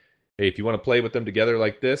like, hey, if you want to play with them together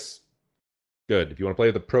like this, good. If you want to play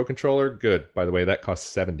with the Pro Controller, good. By the way, that costs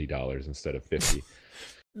 $70 instead of $50.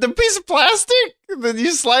 The piece of plastic that you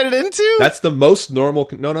slide it into? That's the most normal.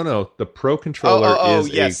 No. The Pro Controller is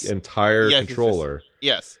yes. an entire Yes, yes, yes. controller.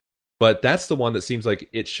 Yes. But that's the one that seems like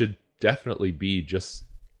it should definitely be just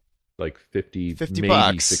like 50 maybe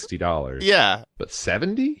bucks. $60. Yeah. But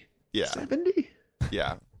 70? Yeah. 70?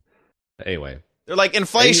 Yeah. Anyway. They're like,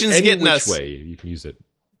 inflation's any getting which us. way you can use it.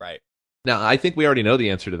 Right. Now, I think we already know the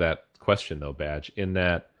answer to that question, though, Badge, in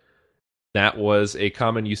that was a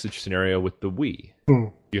common usage scenario with the Wii.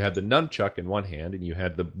 You had the nunchuck in one hand, and you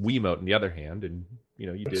had the Wiimote in the other hand, and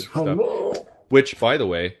you did stuff. Which, by the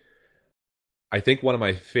way, I think one of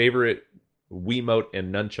my favorite Wiimote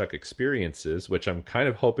and nunchuck experiences, which I'm kind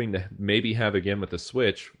of hoping to maybe have again with the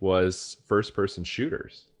Switch, was first-person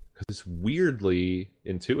shooters, because it's weirdly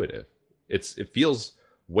intuitive. It feels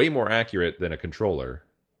way more accurate than a controller.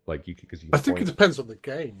 Like because you I think it depends on the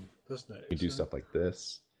game, doesn't it? you do stuff like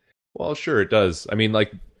this. Well, sure, it does. I mean,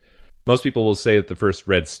 like most people will say that the first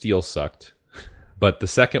Red Steel sucked, but the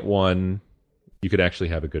second one you could actually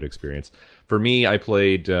have a good experience. For me, I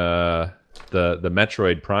played the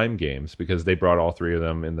Metroid Prime games because they brought all three of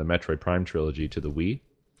them in the Metroid Prime trilogy to the Wii,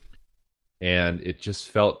 and it just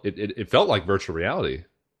felt it felt like virtual reality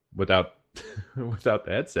without without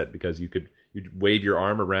the headset, because you'd wave your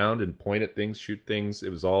arm around and point at things, shoot things. It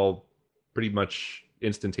was all pretty much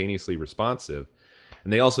instantaneously responsive.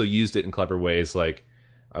 And they also used it in clever ways. Like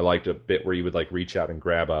I liked a bit where you would like reach out and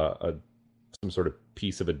grab some sort of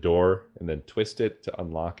piece of a door and then twist it to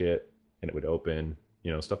unlock it, and it would open.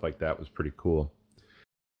 Stuff like that was pretty cool.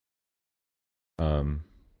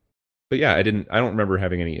 But yeah, I don't remember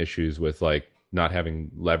having any issues with like not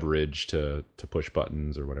having leverage to push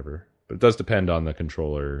buttons or whatever. But it does depend on the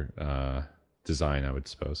controller design, I would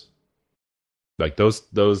suppose. Like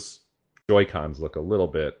those Joy-Cons look a little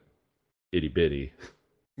bit itty bitty.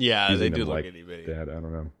 Yeah, they Using do them look like itty bitty. that, I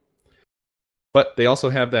don't know. But they also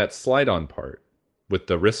have that slide-on part with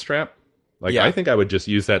the wrist strap. Like, Yeah. I think I would just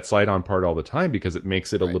use that slide-on part all the time because it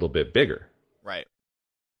makes it a Right. little bit bigger. Right.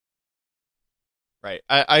 Right.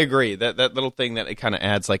 I agree. That little thing that it kind of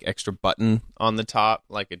adds like extra button on the top,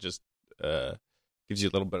 like it just gives you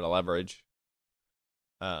a little bit of leverage.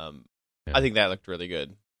 Yeah. I think that looked really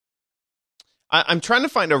good. I'm trying to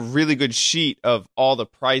find a really good sheet of all the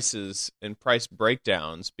prices and price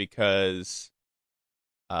breakdowns because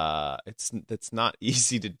it's not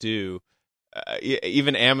easy to do.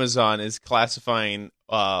 Even Amazon is classifying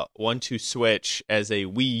 1-2 Switch as a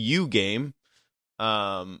Wii U game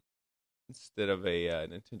instead of a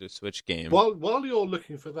Nintendo Switch game. While you're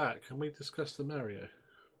looking for that, can we discuss the Mario?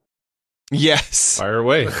 Yes. Fire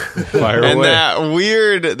away. Fire And away. that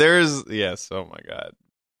weird, yes, oh my god.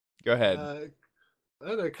 Go ahead. I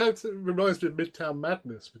don't know, it kind of reminds me of Midtown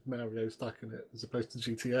Madness with Mario stuck in it as opposed to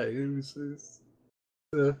GTA.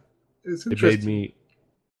 It's interesting.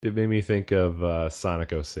 It made me think of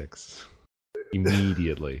Sonic 06.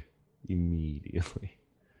 Immediately.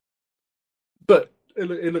 But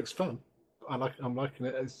it looks fun. I'm liking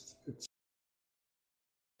it.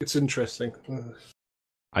 It's interesting.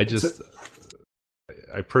 I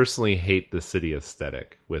personally hate the city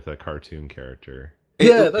aesthetic with a cartoon character.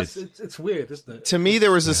 It's weird, isn't it? To me,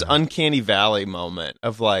 there was this uncanny valley moment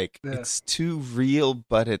of like, Yeah. it's too real,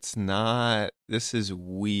 but it's not. This is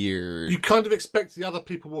weird. You kind of expect the other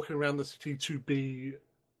people walking around the city to be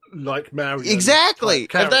like Mario. Exactly.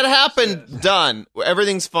 type If that happened, characters, done.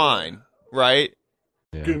 Everything's fine, right?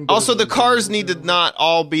 Yeah. Goombas Also, the and- cars need to not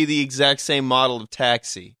all be the exact same model of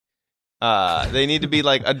taxi. They need to be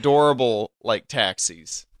like adorable, like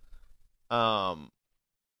taxis.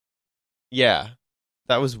 Yeah,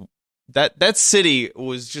 that city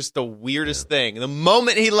was just the weirdest thing. The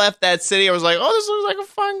moment he left that city, I was like, "Oh, this looks like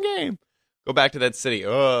a fun game." Go back to that city.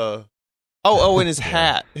 Oh, and his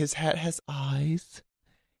hat. His hat has eyes.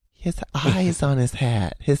 He has eyes on his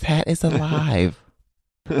hat. His hat is alive.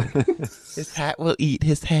 His hat will eat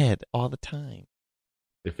his head all the time.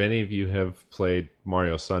 If any of you have played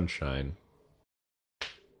Mario Sunshine,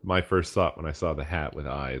 my first thought when I saw the hat with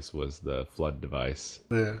eyes was the flood device.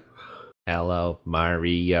 Yeah. Hello,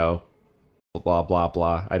 Mario. Blah, blah,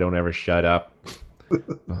 blah. I don't ever shut up.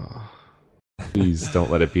 Oh, please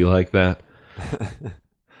don't let it be like that.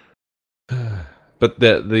 But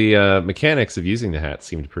the mechanics of using the hat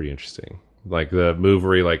seemed pretty interesting. Like the move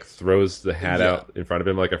where he like throws the hat out in front of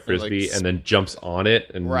him like a frisbee and then jumps on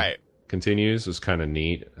it and Right. continues was kind of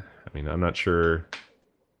neat. I mean, I'm not sure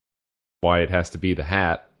why it has to be the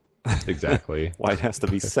hat exactly. Why it has to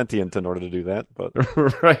be sentient in order to do that, but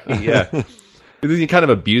Right, yeah. Isn't he kind of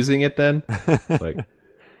abusing it then? Like,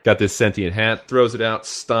 got this sentient hat, throws it out,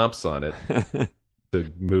 stomps on it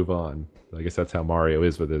to move on. I guess that's how Mario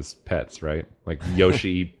is with his pets, right? Like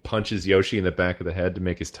Yoshi punches Yoshi in the back of the head to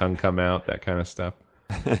make his tongue come out, that kind of stuff.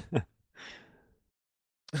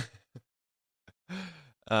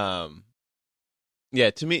 Yeah,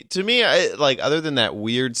 to me, like other than that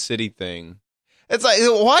weird city thing, it's like,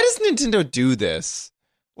 why does Nintendo do this?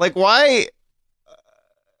 Like, why?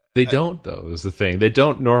 They don't, though, is the thing. They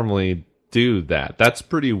don't normally do that. That's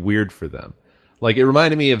pretty weird for them. Like, it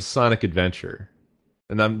reminded me of Sonic Adventure.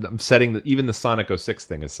 And I'm setting even the Sonic 06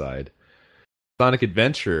 thing aside. Sonic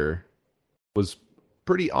Adventure was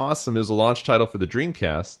pretty awesome. It was a launch title for the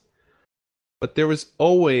Dreamcast. But there was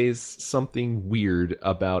always something weird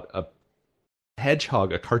about a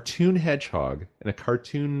hedgehog, a cartoon hedgehog, and a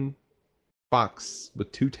cartoon fox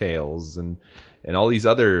with two tails and all these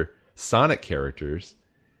other Sonic characters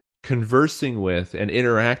conversing with and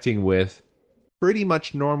interacting with pretty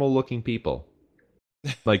much normal looking people.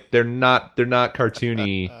 Like they're not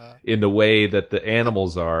cartoony in the way that the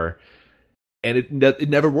animals are, and it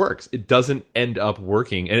never works. It doesn't end up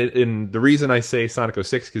working. And the reason I say Sonic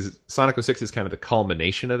 06 because Sonic 06 is kind of the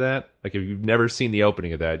culmination of that. Like if you've never seen the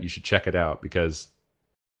opening of that, you should check it out because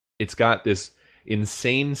it's got this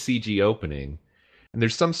insane CG opening, and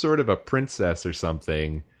there's some sort of a princess or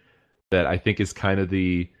something that I think is kind of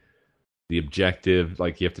the objective.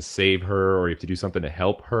 Like you have to save her or you have to do something to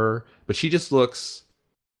help her, but she just looks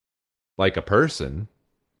like a person,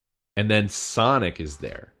 and then Sonic is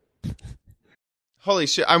there. Holy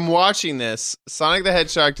shit! I'm watching this Sonic the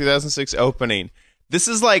Hedgehog 2006 opening. This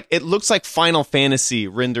is like, it looks like Final Fantasy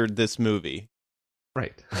rendered this movie.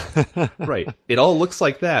 Right. Right. It all looks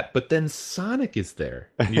like that, but then Sonic is there.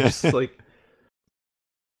 And you're just like,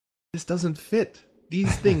 this doesn't fit.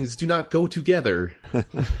 these things do not go together.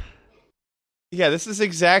 Yeah, this is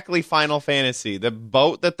exactly Final Fantasy. The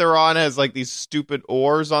boat that they're on has like these stupid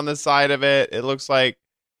oars on the side of it. It looks like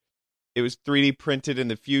it was 3D printed in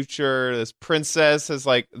the future. This princess has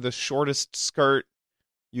like the shortest skirt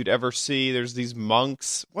you'd ever see. There's these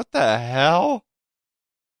monks. What the hell?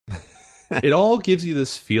 It all gives you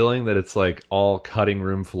this feeling that it's like all cutting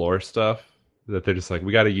room floor stuff. That they're just like,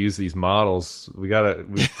 we got to use these models. We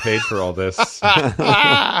paid for all this.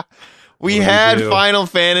 We had Final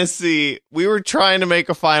Fantasy. We were trying to make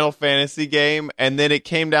a Final Fantasy game, and then it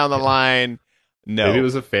came down the line. No, maybe it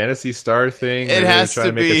was a Phantasy Star thing. It has trying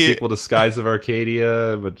to make be a sequel to Skies of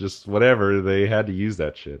Arcadia, but just whatever. They had to use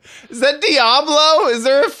that shit. Is that Diablo? Is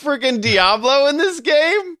there a freaking Diablo in this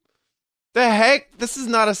game? The heck? This is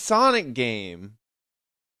not a Sonic game.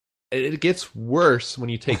 It gets worse when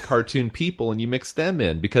you take cartoon people and you mix them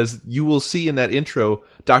in, because you will see in that intro,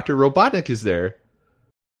 Dr. Robotnik is there,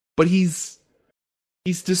 but he's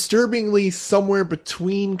disturbingly somewhere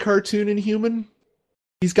between cartoon and human.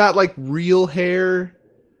 He's got like real hair,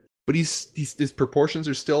 but his proportions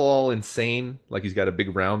are still all insane. Like he's got a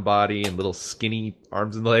big round body and little skinny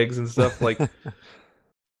arms and legs and stuff. Like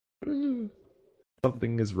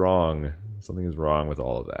something is wrong. Something is wrong with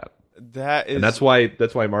all of that. And that's why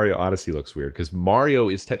Mario Odyssey looks weird, because Mario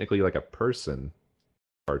is technically like a person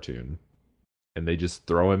cartoon, and they just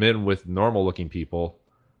throw him in with normal looking people.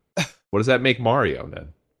 What does that make Mario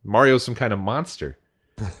then? Mario's some kind of monster.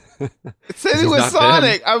 Same with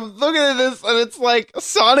Sonic. I'm looking at this and it's like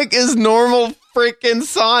Sonic is normal freaking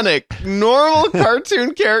Sonic. Normal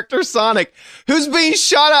cartoon character Sonic, who's being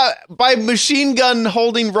shot at by machine gun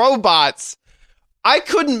holding robots. I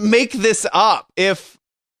couldn't make this up if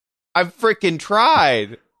I freaking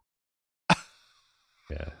tried.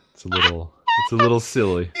 Yeah, it's a little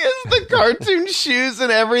silly. He has the cartoon shoes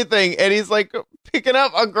and everything, and he's like picking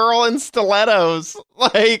up a girl in stilettos.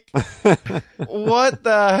 Like, what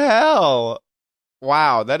the hell?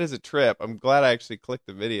 Wow, that is a trip. I'm glad I actually clicked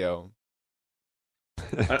the video.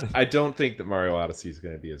 I don't think that Mario Odyssey is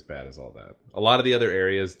going to be as bad as all that. A lot of the other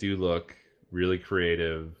areas do look really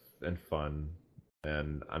creative and fun,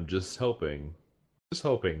 and I'm just hoping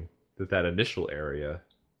that initial area,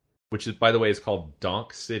 which is, by the way, is called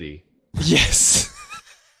Donk City. Yes.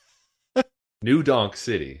 New Donk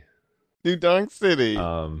City. New Donk City.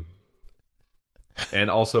 And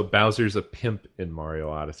also Bowser's a pimp in Mario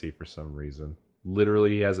Odyssey for some reason.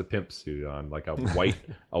 Literally, he has a pimp suit on, like a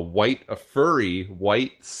furry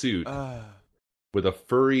white suit with a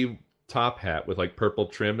furry top hat with like purple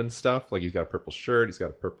trim and stuff. Like he's got a purple shirt. He's got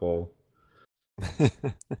a purple.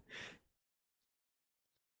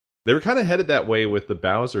 They were kind of headed that way with the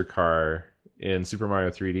Bowser car in Super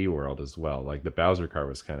Mario 3D World as well. Like the Bowser car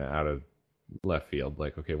was kind of out of left field.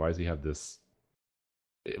 Like, okay, why does he have this?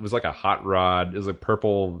 It was like a hot rod. It was a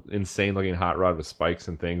purple, insane looking hot rod with spikes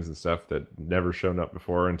and things and stuff that never shown up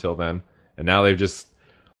before until then. And now let's just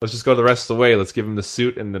go the rest of the way. Let's give him the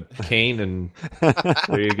suit and the cane, and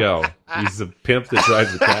there you go. He's a pimp that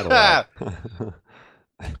drives a Cadillac.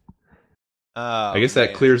 I guess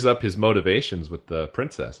that clears up his motivations with the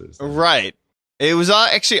princesses. Right. It was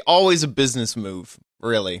actually always a business move,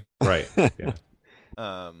 really. Right. Yeah.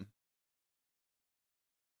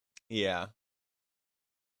 Yeah.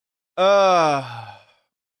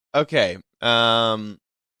 Okay. I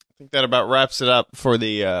think that about wraps it up for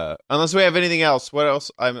the. Unless we have anything else. What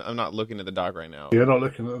else? I'm not looking at the doc right now. You're not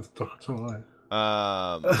looking at the doc at all,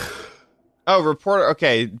 right? Oh, reporter.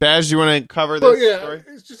 Okay, Baz, do you want to cover this story?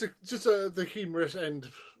 It's just the humorous end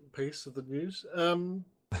piece of the news.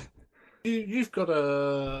 You've got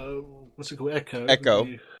a what's it called? Echo,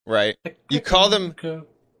 right? You call them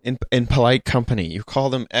in polite company. You call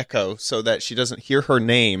them Echo so that she doesn't hear her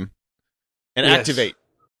name and activate.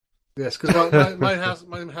 Yes, because my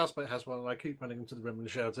housemate has one, and I keep running into the room and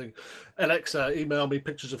shouting, "Alexa, email me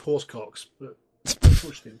pictures of horse cocks." But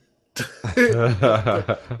unfortunately. But is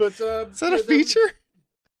that a feature?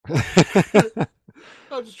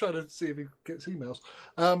 I'm just trying to see if he gets emails.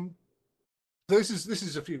 This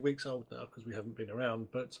is a few weeks old now because we haven't been around.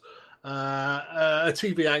 But a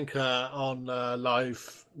TV anchor on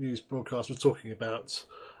live news broadcast was talking about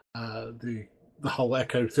the whole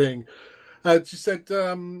Echo thing. She said,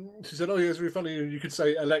 "Oh yeah, it's really funny. You could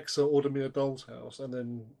say, Alexa, order me a doll's house,' and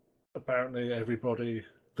then apparently everybody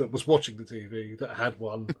that was watching the TV that had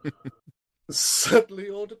one suddenly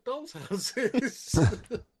ordered doll's houses."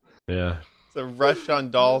 Yeah, it's a rush on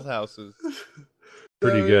doll's houses.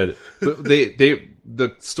 Pretty good. But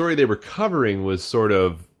the story they were covering was sort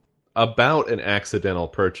of about an accidental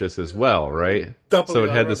purchase as well, right? Double so it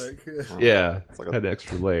ironic. had this, yeah, it's like had an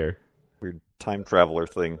extra layer. Weird time traveler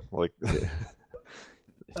thing. Like,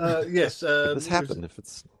 Yes. could this happen if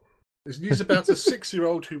it's... There's news about a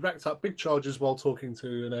 6-year-old who racked up big charges while talking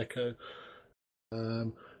to an Echo.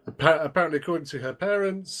 Apparently, according to her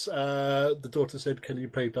parents, the daughter said, "Can you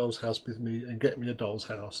play Doll's House with me and get me a Doll's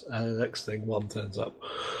House?" And the next thing, one turns up,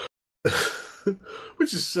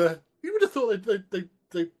 which is you would have thought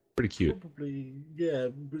they Pretty cute. probably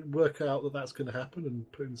work out that that's going to happen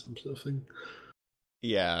and put in some sort of thing.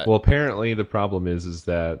 Yeah. Well, apparently the problem is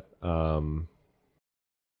that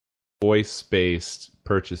voice-based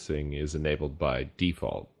purchasing is enabled by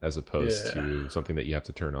default as opposed to something that you have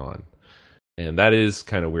to turn on. And that is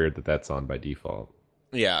kind of weird that that's on by default.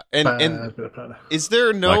 Yeah. And is there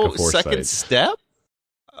Lack no of foresight. second step?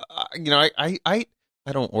 I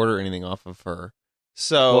don't order anything off of her.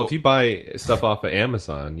 So Well, if you buy stuff off of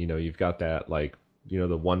Amazon, you've got that,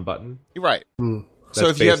 the one button. you're right. Hmm. So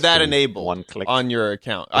That's if you have that basically enabled one click. on your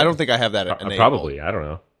account, I don't think I have that enabled. Probably, I don't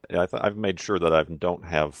know. Yeah, I've made sure that I don't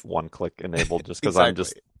have one click enabled just because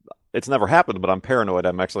Exactly. it's never happened, but I'm paranoid.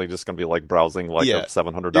 I'm actually just going to be like browsing like Yeah. a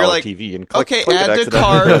 $700 You're like, TV and click Okay, it add to accidentally.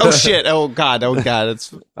 cart. Oh shit! Oh god!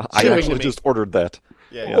 It's I Killing actually me. just ordered that.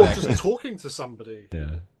 yeah. Or Exactly. just talking to somebody.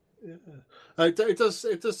 Yeah. Yeah. It does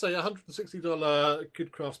say $160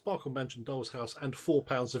 Kidcraft Sparkle Mansion Doll's House and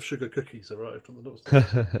 £4 of sugar cookies arrived on the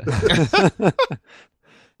doorstep.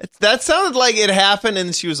 That sounded like it happened,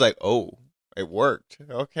 and she was like, "Oh, it worked.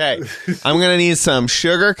 Okay, I'm gonna need some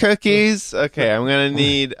sugar cookies. Okay, I'm gonna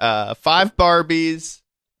need 5 Barbies,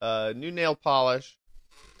 new nail polish."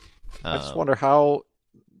 I just wonder how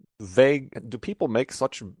vague do people make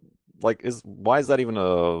such why is that even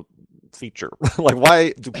a feature? Like,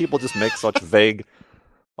 why do people just make such vague?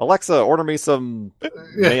 Alexa, order me some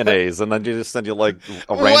mayonnaise, and then you just send you like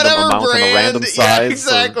a random Whatever amount and a brand. random Yeah, size.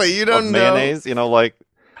 exactly. You don't of know. mayonnaise. Like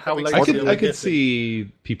How I late I are could you I could getting?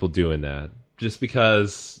 see people doing that just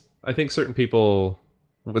because I think certain people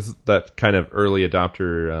with that kind of early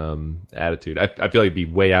adopter attitude. I feel like it'd be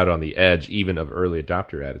way out on the edge even of early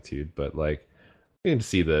adopter attitude, but like you can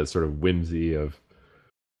see the sort of whimsy of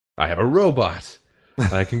I have a robot.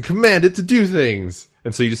 I can command it to do things.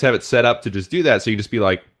 And so you just have it set up to just do that. So you just be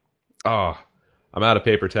like, "Oh, I'm out of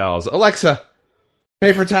paper towels. Alexa,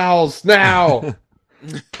 paper towels now."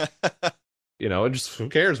 And just who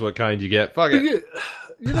cares what kind you get? Fuck it.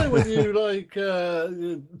 You know when you like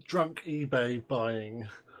drunk eBay buying,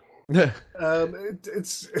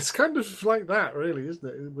 it's kind of like that, really, isn't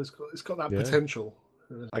it? It's got that Yeah. potential.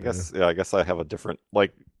 I guess I have a different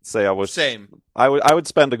say I was Same. I would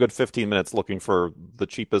spend a good 15 minutes looking for the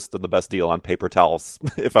cheapest and the best deal on paper towels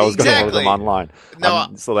if I was going to order them Exactly. online. No,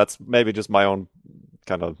 So that's maybe just my own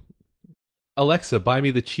kind of. Alexa, buy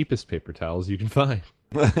me the cheapest paper towels you can find.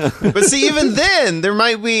 but see, even then, there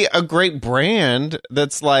might be a great brand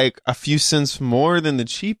that's like a few cents more than the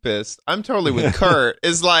cheapest. I'm totally with Kurt.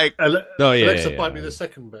 Is like, Oh, yeah, Alexa, yeah, buy yeah. me the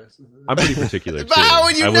second best. I'm pretty particular, but too. how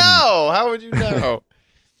would you I wouldn't- know? How would you know?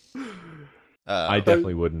 I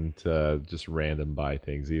definitely wouldn't just random buy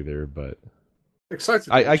things either, but Excited.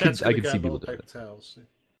 I Chad's could gonna see gamble people on doing paper towels.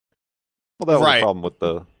 Well, that was Right. the problem with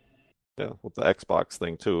the Xbox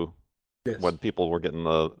thing too. Yes. When people were getting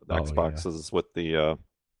the yeah. Xboxes with the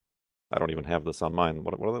I don't even have this on mine.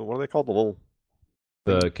 What are they called? The little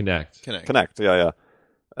the Connect. Connect. Yeah.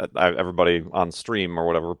 Everybody on stream or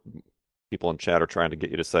whatever, people in chat are trying to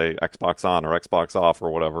get you to say Xbox on or Xbox off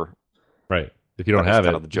or whatever. Right. If you don't That was have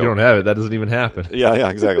kind it, of the if you don't have it, that doesn't even happen. Yeah,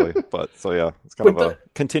 exactly. But so yeah, it's kind But of a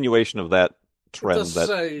continuation of that It trend. does That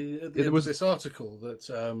say at the It end was- of this article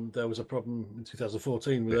that there was a problem in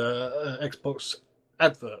 2014 with an Xbox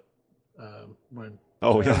advert. When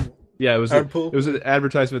Yeah, it was Aaron Paul? it was an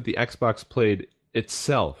advertisement the Xbox played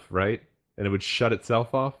itself, right? And it would shut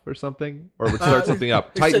itself off or something, or it would start something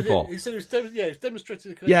up. He said Titanfall. He said he was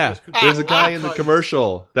demonstrating the Yeah, could there's a guy in the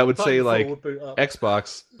commercial that would say Titanfall like would boot up.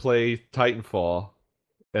 Xbox play Titanfall,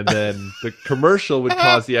 and then the commercial would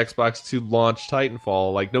cause the Xbox to launch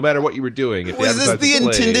Titanfall, like no matter what you were doing. If Was this the advertisement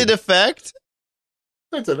played- intended effect?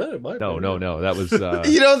 I don't know. It might No, be. no, that was. You don't think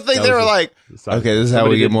that they was were a- like, okay, this is how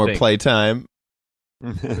somebody we get didn't more think. playtime?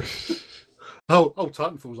 Oh,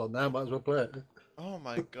 Titanfall's on now. Might as well play it. Oh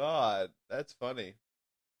my god, that's funny.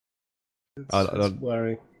 It's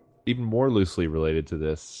worrying. Even more loosely related to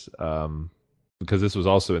this, because this was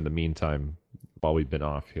also in the meantime while we've been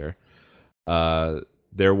off here.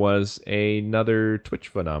 There was another Twitch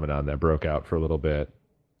phenomenon that broke out for a little bit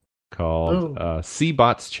called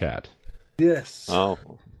C-Bots Chat. Yes. oh,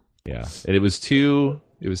 Yeah, and it was two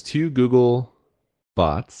Google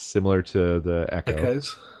bots similar to the Echo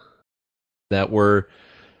Echoes. that were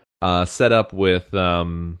set up with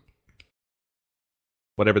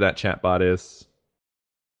what whatever that chatbot is.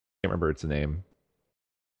 Can't remember its name.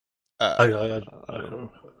 I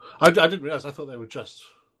didn't realize. I thought they were just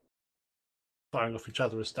firing off each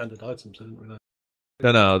other as standard items. I didn't realize.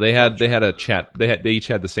 No, they had a chat. They each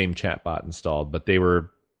had the same chatbot installed, but they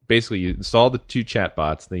were basically, you install the two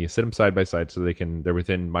chatbots, then you sit them side by side so they're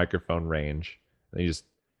within microphone range. And you just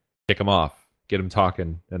kick them off, get them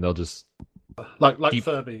talking, and they'll just like keep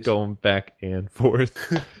Furbies going back and forth.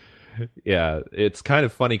 Yeah, it's kind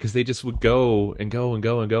of funny because they just would go and go and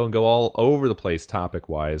go and go and go all over the place topic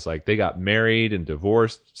wise. Like they got married and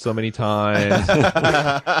divorced so many times.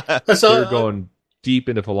 So, They're going deep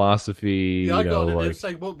into philosophy. Yeah, I got it. Like, They're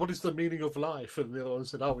saying, what is the meaning of life? And the other one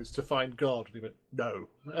said, it's to find God. And he went, no.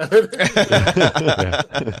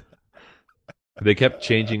 Yeah. They kept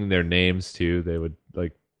changing their names too. They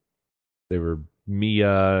were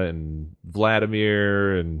Mia and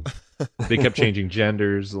Vladimir, and they kept changing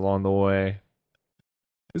genders along the way.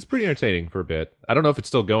 It was pretty entertaining for a bit. I don't know if it's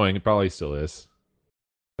still going. It probably still is.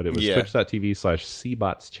 But it was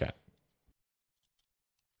twitch.tv/cbotschat.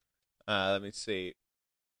 Let me see.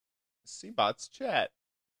 Cbots chat.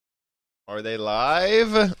 Are they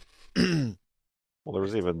live? Well, there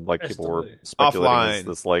was even like people were Instantly. speculating Offline. is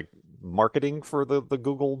this like marketing for the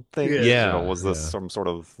Google thing? Yeah. Was this Yeah. some sort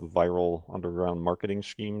of viral underground marketing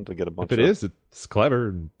scheme to get a bunch If it of is, it's clever.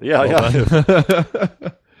 And Yeah, yeah.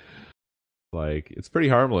 Like, it's pretty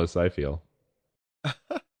harmless, I feel.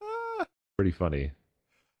 Pretty funny.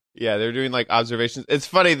 Yeah, they're doing like observations. It's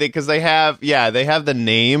funny because they have the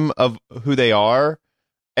name of who they are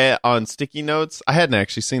on sticky notes. I hadn't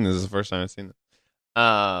actually seen this. This is the first time I've seen this.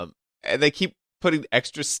 And they keep putting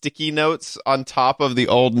extra sticky notes on top of the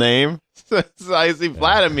old name. So I see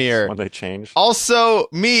Vladimir. when they changed. Also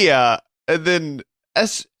Mia, and then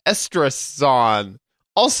Estrason.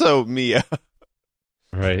 Also Mia.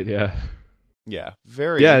 Right, yeah. Yeah,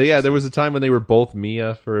 very. Yeah, there was a time when they were both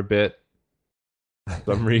Mia for a bit. For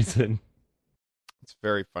some reason. It's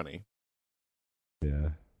very funny. Yeah.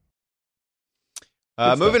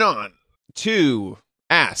 Good Moving on to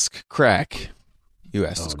Ask Crack. You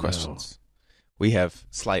asked us Oh, no. questions. We have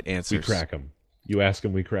slight answers. We crack them. You ask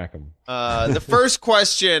them, we crack them. The first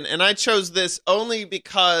question, and I chose this only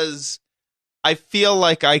because I feel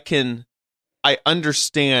like I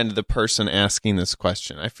understand the person asking this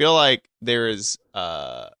question. I feel like there's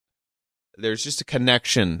just a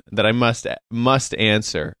connection that I must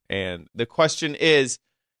answer. And the question is,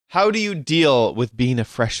 how do you deal with being a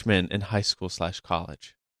freshman in high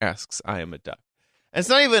school/college? Asks I Am a Duck. And it's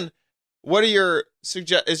not even what are your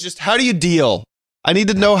it's just how do you deal? I need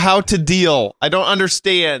to know how to deal. I don't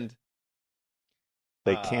understand.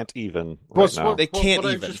 They can't even What's right now. They can't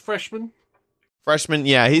what age even. is freshman? Freshman,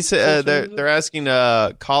 yeah, he's they're asking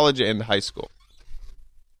college and high school.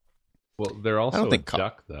 Well, they're I also don't a think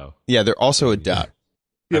duck, though. Yeah, they're also a duck.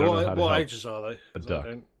 I Yeah, don't know how to what help ages are they? a 'Cause I duck.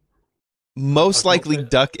 don't- Most I've not likely been-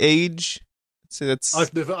 duck age. So that's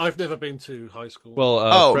I've never been to high school. Well,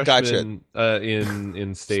 Oh, freshman,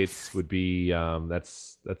 in states would be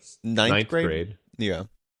that's Ninth ninth grade? grade. yeah.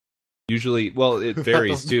 Usually, well, it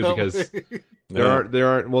varies too because there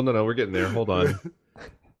aren't. Well, no, we're getting there. Hold on.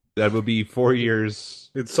 That would be 4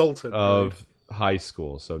 years insulted of high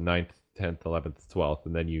school, so 9th, 10th, 11th, 12th,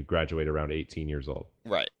 and then you graduate around 18 years old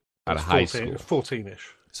Right. out of high school.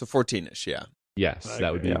 14-ish. So 14ish, yeah. Yes,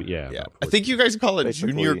 that would be Okay. yeah. Yeah. about I think you guys call it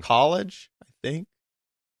Basically- junior college, I think.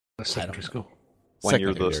 That's secondary school. when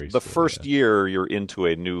you're secondary the school, first yeah. year, you're into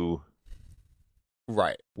a new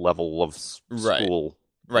Right. level of Right. school.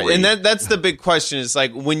 Right. grade. And that's the big question is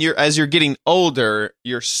like as you're getting older,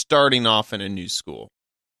 you're starting off in a new school.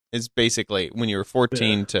 It's basically when you're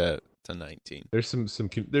 14 to 19. There's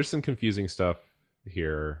some confusing stuff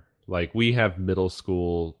here. Like we have middle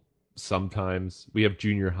school sometimes, we have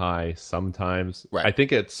junior high sometimes. Right. I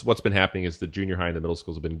think it's what's been happening is the junior high and the middle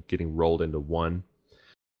schools have been getting rolled into one,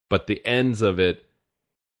 but the ends of it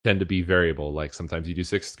tend to be variable. Like sometimes you do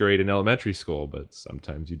 6th grade in elementary school, but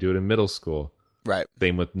sometimes you do it in middle school. Right.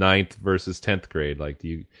 Same with 9th versus 10th grade. Like do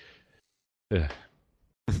you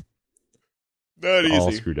Not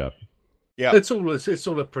all screwed up. Yeah. It's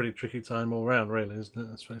all a pretty tricky time all around, really, isn't it?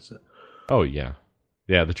 Let's face it. Oh yeah,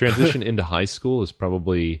 yeah. The transition into high school is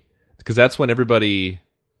probably because that's when everybody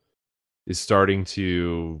is starting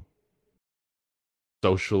to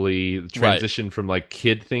socially transition from like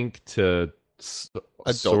kid think to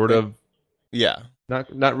Adult sort think. of Yeah.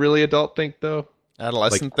 not really adult think though.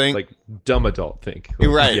 Adolescent like, thing. like dumb adult think.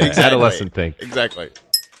 You're right, Yeah, exactly. adolescent think. Exactly.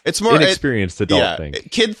 It's more Inexperienced adult yeah.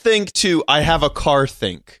 think. Kid think to I have a car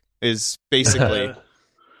think is basically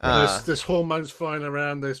There's hormones flying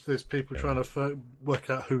around. There's people trying to work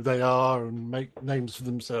out who they are and make names for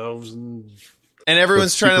themselves, and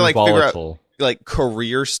everyone's trying to Super like figure out volatile. like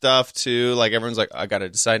career stuff too. Like everyone's like, I got to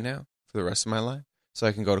decide now for the rest of my life, so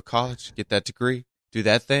I can go to college, get that degree, do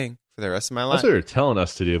that thing for the rest of my life. That's what they're telling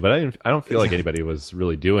us to do, but I don't feel like anybody was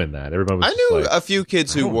really doing that. Everybody was I just knew like, a few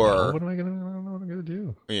kids who I don't know. were. I don't know what I'm gonna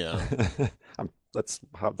do. Yeah. That's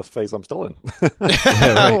how the phase I'm still in. Right.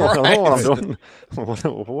 I don't know what I'm doing.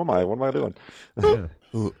 Who am I? What am I doing? Yeah.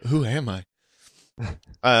 Who am I?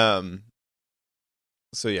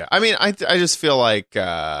 So yeah, I mean, I just feel like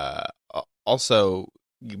also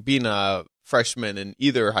being a freshman in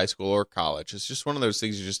either high school or college is just one of those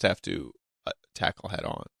things you just have to tackle head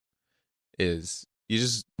on. Is you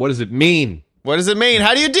just What does it mean? what does it mean?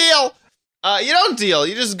 How do you deal? You don't deal.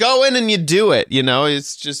 You just go in and you do it. You know,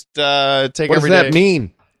 it's just take What does every that day.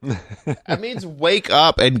 mean? That means wake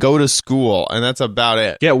up and go to school, and that's about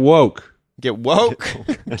it. Get woke. Get woke.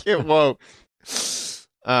 Get woke.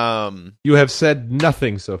 You have said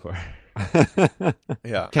nothing so far.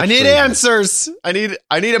 Yeah. Catch I need phrases. answers. I need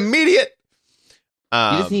immediate.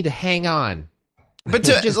 You just need to hang on. But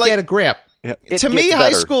to Just like get a grip. Yeah, to me, high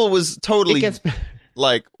better. school was It totally gets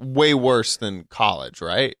like way worse than college,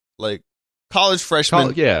 right? Like college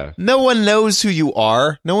freshmen, yeah. no one knows who you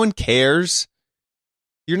are. No one cares.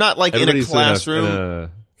 You're not like Everybody's in a classroom. in a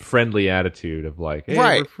friendly attitude of like, hey,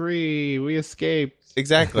 Right. we're free. We escaped.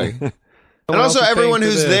 Exactly. And Someone also, else is everyone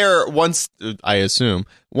paying for who's this. there wants, I assume,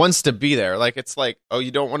 wants to be there. Like, it's like, oh, you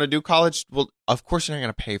don't want to do college? Well, of course you're not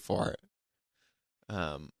going to pay for it.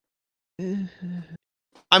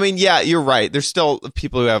 I mean, yeah, you're right. There's still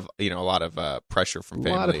people who have, a lot of pressure from A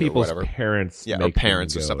family lot of or people's whatever. parents, Yeah, or make them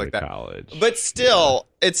parents or go stuff like to that. College, But still,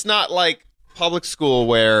 it's not like public school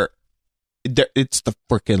where it's the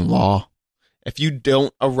freaking law. If you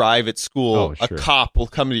don't arrive at school, Oh, a sure. cop will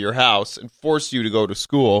come to your house and force you to go to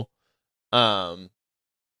school. Because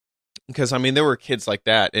I mean, there were kids like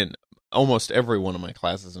that in almost every one of my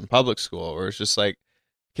classes in public school, where it's just like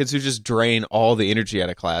kids who just drain all the energy out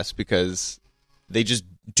of class because they just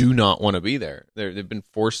do not want to be there. They've been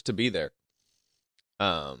forced to be there.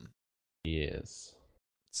 yes.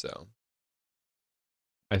 So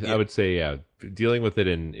I would say, yeah, dealing with it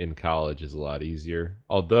in college is a lot easier.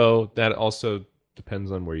 Although that also depends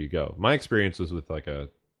on where you go. My experience was with like a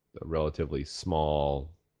relatively small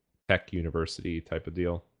tech university type of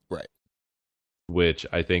deal. Right. Which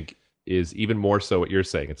I think is even more so what you're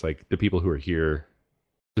saying. It's like the people who are here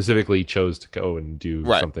specifically chose to go and do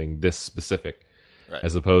Right. something this specific, Right.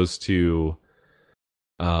 as opposed to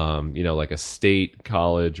like a state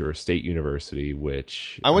college or a state university,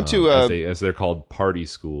 which I went to as they're called, party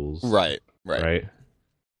schools. right.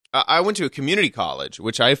 I went to a community college,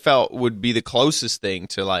 which I felt would be the closest thing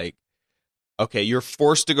to like, okay, you're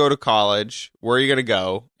forced to go to college. Where are you going to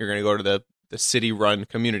go? You're going to go to the city-run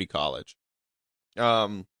community college.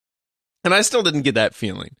 And I still didn't get that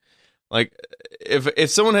feeling. Like, if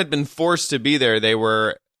someone had been forced to be there, they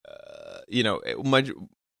were,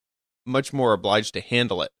 much more obliged to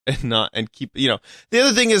handle it and keep. The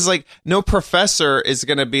other thing is like, no professor is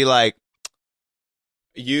going to be like,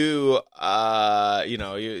 you've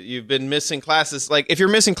been missing classes. Like, if you're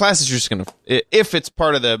missing classes, you're just gonna, if it's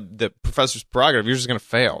part of the professor's prerogative, you're just gonna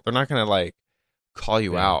fail. They're not gonna like call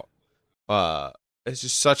you out. It's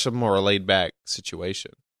just such a more laid back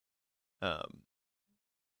situation. And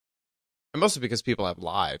mostly because people have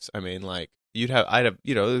lives. I mean, like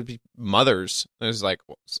there'd be mothers. There's like,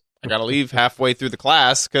 well, I gotta leave halfway through the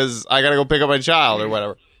class because I gotta go pick up my child or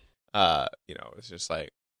whatever. It's just like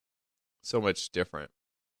so much different.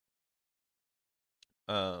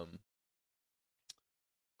 Cool.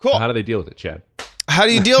 How do they deal with it, Chad? How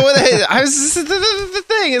do you deal with it? This is the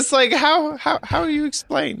thing. It's like how do you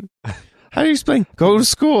explain? How do you explain? Go to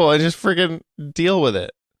school and just freaking deal with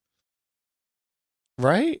it,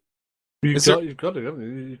 right? You've got to, haven't you?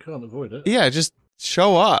 You can't avoid it. Yeah, just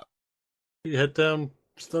show up. You head down,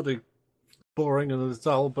 study, boring and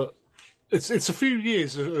dull, but it's a few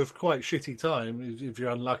years of quite shitty time if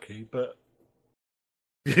you're unlucky, but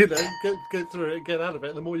get through it, get out of it.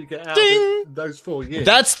 And the more you get out of it, those 4 years.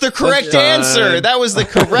 That's the correct Done. answer. That was the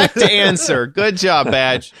correct answer. Good job,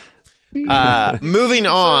 Badge. Moving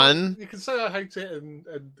on. You can say I hate it and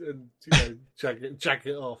jack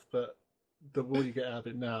it off, but the more you get out of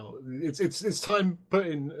it now, it's time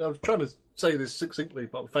putting. I was trying to say this succinctly,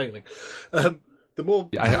 but I'm failing. The more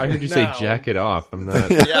I heard you say jack it off. I'm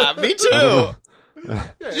not. Yeah, me too. Yeah,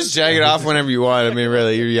 Just jack it off whenever you want. I mean,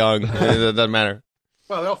 really, you're young. It doesn't matter.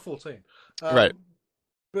 Well, they are 14. Right.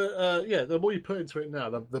 But the more you put into it now,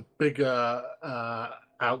 the bigger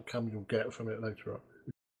outcome you'll get from it later on.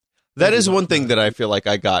 That is one thing that I feel like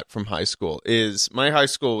I got from high school. Is my high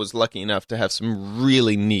school was lucky enough to have some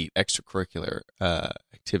really neat extracurricular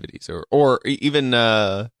activities, or even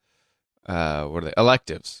what are they,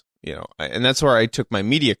 electives. You know, and that's where I took my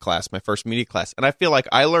media class, my first media class, and I feel like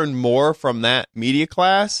I learned more from that media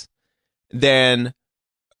class than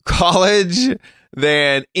college,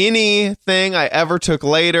 than anything I ever took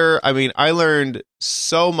later. I mean, I learned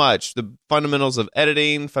so much: the fundamentals of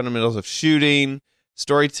editing, fundamentals of shooting,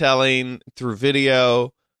 storytelling through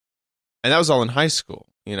video, and that was all in high school.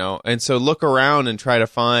 You know, and so look around and try to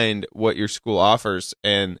find what your school offers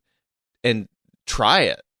and try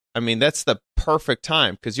it. I mean, that's the perfect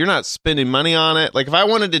time because you're not spending money on it. Like if I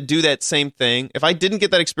wanted to do that same thing, if I didn't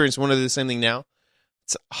get that experience, wanted to do the same thing now,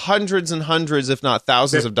 it's hundreds and hundreds, if not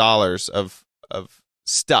thousands of dollars of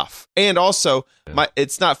stuff. And also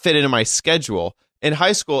it's not fit into my schedule. In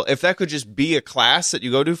high school, if that could just be a class that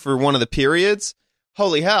you go to for one of the periods,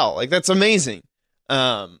 holy hell, like that's amazing.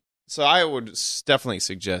 So I would definitely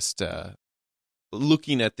suggest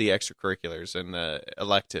looking at the extracurriculars and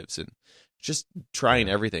electives and just trying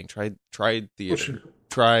everything. Try theater.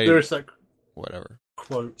 There is that whatever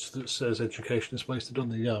quote that says education is wasted on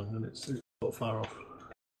the young, and it's not far off.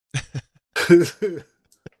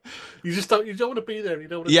 You don't want to be there, and you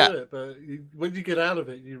don't want to do it. But when you get out of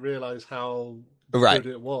it, you realize how good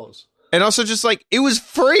it was. And also, just like it was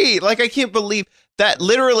free. Like I can't believe that.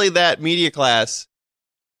 Literally, that media class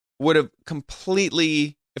would have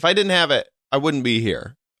completely. If I didn't have it, I wouldn't be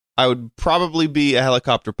here. I would probably be a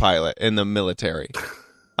helicopter pilot in the military.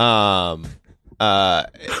 Because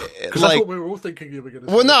that's what we were all thinking you were going to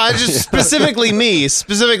say. Well, no, I just specifically me.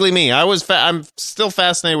 I'm still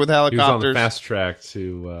fascinated with helicopters. He was on the fast track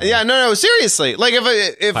to. No, seriously. Like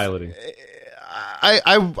if piloting,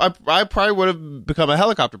 I probably would have become a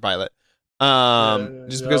helicopter pilot.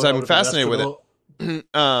 Just because I'm fascinated with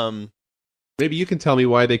it. Maybe you can tell me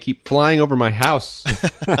why they keep flying over my house.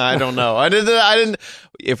 I don't know. I didn't.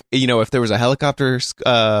 If there was a helicopter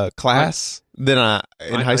class, then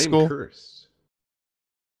in high school, cursed.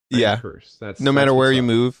 Cursed. No matter where you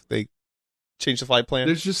move, they change the flight plan.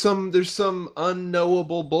 There's some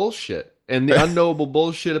unknowable bullshit, and the unknowable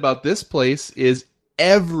bullshit about this place is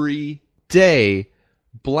every day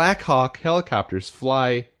Black Hawk helicopters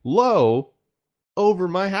fly low over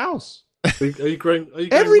my house. Are you growing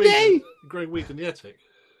every weed? day? Are you growing weed in the attic?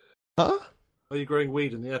 Huh? Are you growing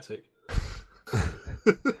weed in the attic?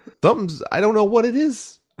 I don't know what it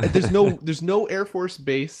is. There's no Air Force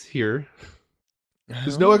base here.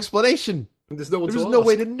 There's no explanation. There's no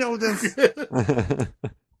way to know this.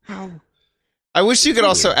 How? I wish you could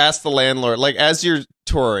also ask the landlord, like as you're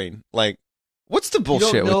touring, like, what's the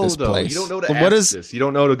bullshit with this place? You don't know to ask this. You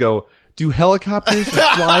don't know to go. Do helicopters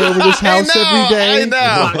fly over this house every day? I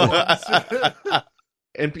know.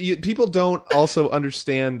 And people don't also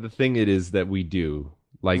understand the thing it is that we do.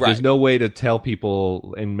 Like, there's no way to tell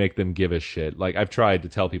people and make them give a shit. Like, I've tried to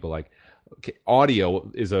tell people, like, okay,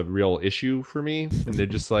 audio is a real issue for me. And they're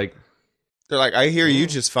just like... They're like, I hear you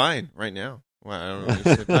just fine right now. Well, I don't know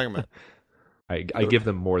what you're talking about. I give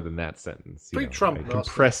them more than that sentence. Trump I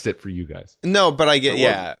compressed it for you guys. No, but I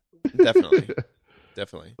get... definitely.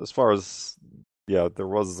 Definitely. As far as there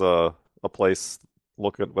was a place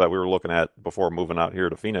that we were looking at before moving out here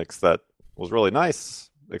to Phoenix that was really nice,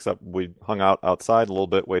 except we hung out outside a little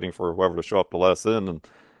bit waiting for whoever to show up to let us in, and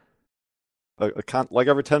like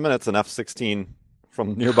every 10 minutes an F-16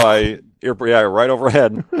 from nearby right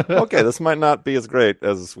overhead. Okay, this might not be as great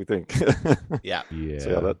as we think. Yeah.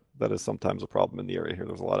 So that is sometimes a problem in the area here.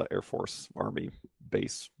 There's a lot of Air Force, Army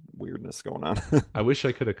base weirdness going on. I wish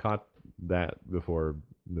I could have caught that before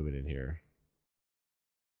moving in here.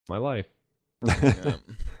 My life.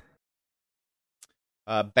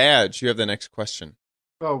 Badge, you have the next question.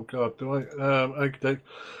 Oh God, do I? Okay.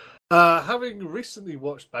 Having recently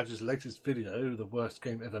watched Badge's latest video, the worst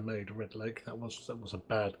game ever made, Red Lake. That was a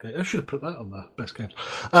bad game. I should have put that on the best games.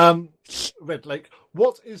 Red Lake.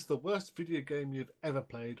 What is the worst video game you've ever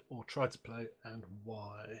played or tried to play, and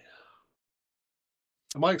why?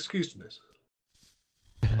 Am I excused from this?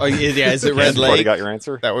 Oh yeah, is it Red Lake? Already got your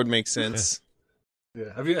answer. That would make sense.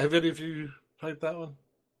 Yeah. Have any of you played that one?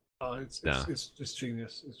 Oh, it's genius. It's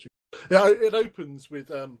genius. Yeah, it opens with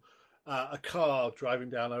a car driving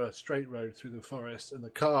down a straight road through the forest, and the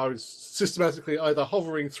car is systematically either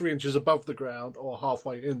hovering 3 inches above the ground or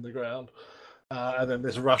halfway in the ground. And then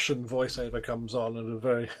this Russian voiceover comes on,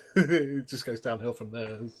 and it just goes downhill from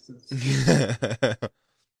there.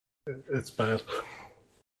 It's bad.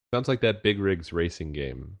 Sounds like that Big Rigs racing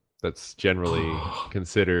game. That's generally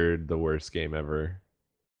considered the worst game ever,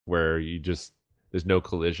 where there's no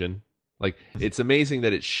collision. Like, it's amazing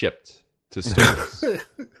that it shipped to stores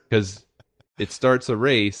because it starts a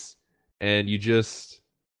race and it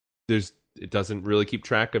doesn't really keep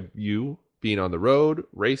track of you being on the road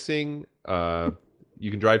racing. You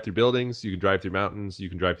can drive through buildings, you can drive through mountains, you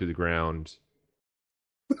can drive through the ground.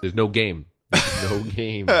 There's no game. There's no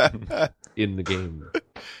game in the game.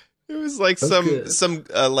 It was like some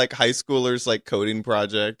like high schoolers like coding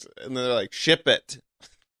project, and they're like, ship it.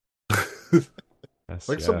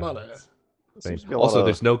 Like some money. Also,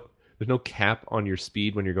 there's no cap on your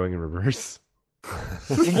speed when you're going in reverse.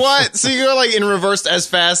 What? So you go like in reverse as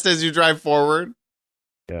fast as you drive forward?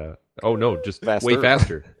 Yeah. Oh no, just Faster. way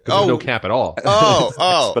faster. Because there's no cap at all.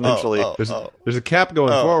 Exponentially. There's a cap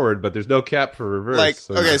going forward, but there's no cap for reverse. Like,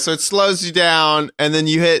 okay, so it slows you down, and then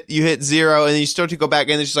you hit 0, and then you start to go back,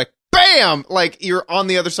 and it's just like, bam! Like, you're on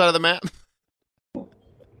the other side of the map.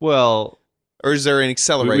 Well, or is there an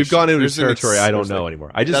acceleration? we've gone into territory I don't know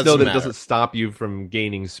anymore. I just Doesn't know that matter. it doesn't stop you from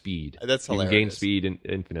gaining speed. That's You hilarious. can gain speed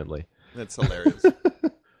infinitely. That's hilarious.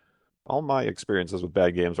 All my experiences with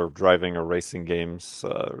bad games are driving or racing games.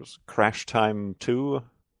 There's Crash Time 2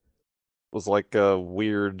 was like a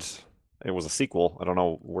weird. It was a sequel. I don't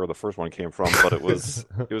know where the first one came from, but it was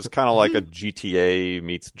kind of like a GTA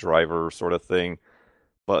meets Driver sort of thing.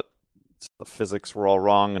 But the physics were all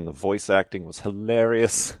wrong, and the voice acting was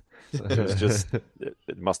hilarious. It was just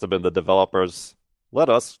it must have been the developers. Let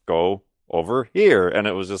us go over here, and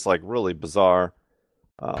it was just like really bizarre.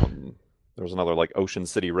 There was another like Ocean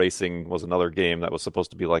City Racing was another game that was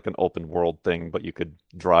supposed to be like an open world thing, but you could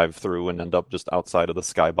drive through and end up just outside of the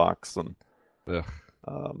skybox. And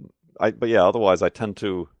but yeah, otherwise I tend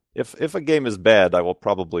to if a game is bad, I will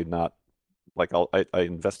probably not like I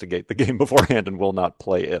investigate the game beforehand and will not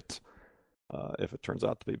play it if it turns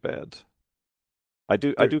out to be bad. I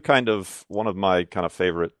do kind of one of my kind of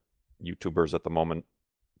favorite YouTubers at the moment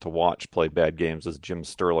to watch play bad games is Jim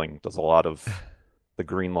Sterling. Does a lot of the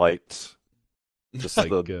green light. Just Like,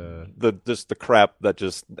 the crap that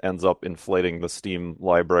just ends up inflating the Steam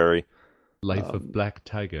library. Life of Black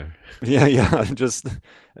Tiger. Yeah,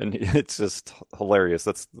 and it's just hilarious.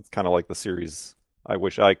 That's kind of like the series I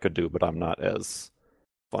wish I could do, but I'm not as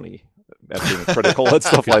funny at being critical and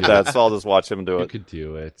stuff like that. So I'll just watch him do You it. could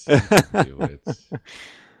do it. You could do it.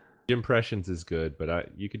 Jim Impressions is good, but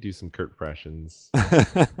you could do some Kurt Impressions.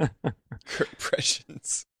 Kurt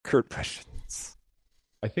Impressions. Kurt Impressions.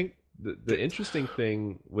 I think the interesting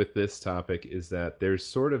thing with this topic is that there's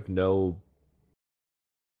sort of no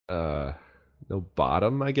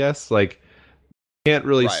bottom, I guess. Like, you can't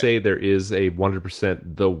really say there is a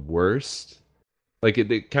 100% the worst. Like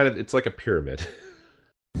it's like a pyramid.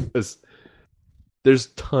 Because there's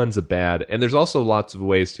tons of bad, and there's also lots of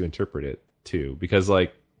ways to interpret it too. Because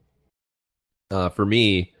like for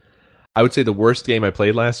me, I would say the worst game I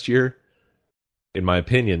played last year, in my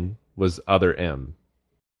opinion, was Other M.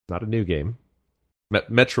 Not a new game.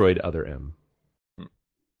 Metroid Other M.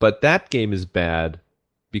 But that game is bad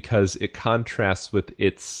because it contrasts with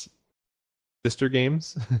its sister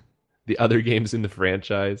games, the other games in the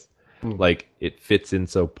franchise. Like, it fits in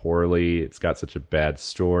so poorly, it's got such a bad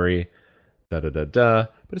story, but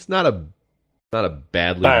it's not a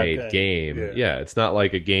badly made game. Yeah, it's not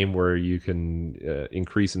like a game where you can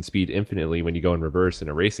increase in speed infinitely when you go in reverse in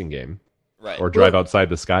a racing game. Right. Or drive outside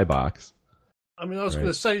the skybox. I mean, I was going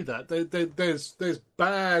to say that there's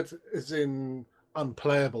bad as in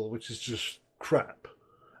unplayable, which is just crap,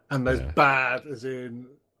 and there's bad as in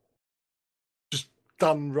just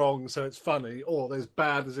done wrong, so it's funny, or there's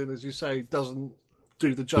bad as in, as you say, doesn't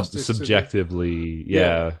do the justice. Subjectively,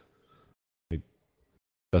 it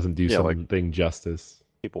doesn't do something justice.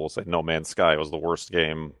 People will say No Man's Sky was the worst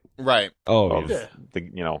game. Right. Oh,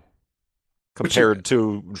 compared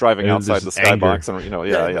to driving outside the skybox,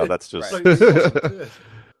 and that's just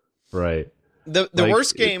right. The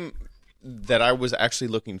worst game that I was actually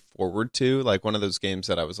looking forward to, like one of those games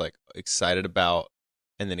that I was like excited about,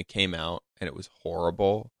 and then it came out and it was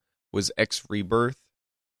horrible, was X Rebirth.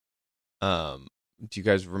 Do you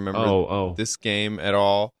guys remember this game at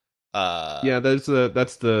all? Yeah, that's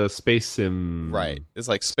the space sim. Right. It's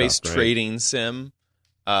like space trading sim.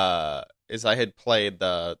 Is I had played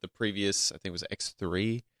the previous, I think it was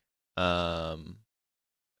X3,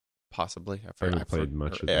 possibly. I forgot. I played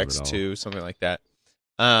much of X2, something like that.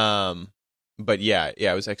 But yeah,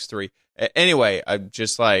 it was X3. Anyway, I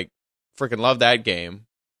just like freaking love that game.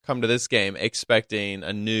 Come to this game expecting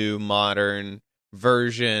a new modern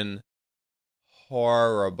version.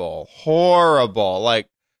 Horrible. Like,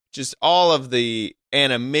 just all of the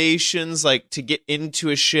animations, like to get into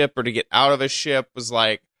a ship or to get out of a ship was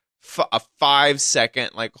like a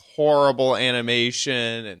 5-second like horrible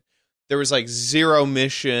animation, and there was like 0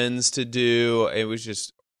 missions to do. It was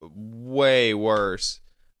just way worse.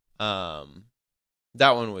 That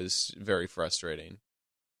one was very frustrating.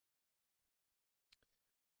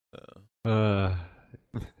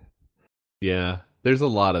 Yeah, there's a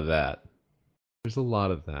lot of that.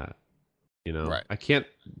 You know, Right.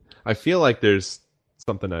 I feel like there's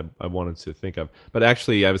something I wanted to think of, but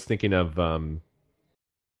actually I was thinking of, do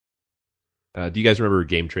you guys remember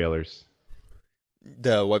Game Trailers,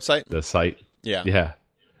 The website? the site? Yeah. Yeah.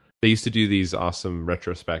 They used to do these awesome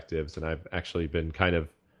retrospectives, and I've actually been kind of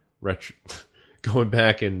going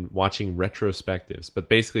back and watching retrospectives. But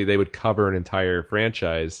basically, they would cover an entire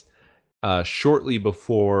franchise shortly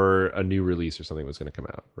before a new release or something was going to come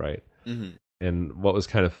out, right? Mm-hmm. And what was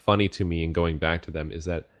kind of funny to me in going back to them is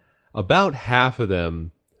that about half of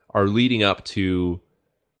them are leading up to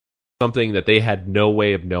something that they had no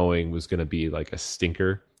way of knowing was going to be like a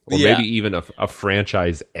stinker, or Yeah. maybe even a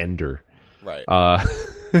franchise ender. Right.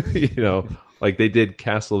 You know, like they did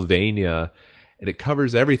Castlevania, and it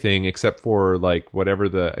covers everything except for like whatever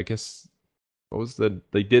they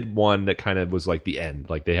did one that kind of was like the end,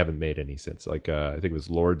 like they haven't made any since, like I think it was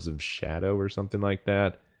Lords of Shadow or something like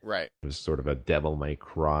that. Right. It was sort of a Devil May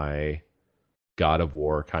Cry, God of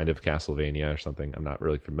War kind of Castlevania or something. I'm not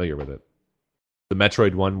really familiar with it. The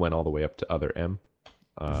Metroid one went all the way up to Other M.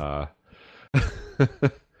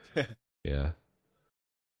 Yeah.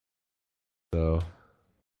 So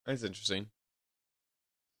That's interesting.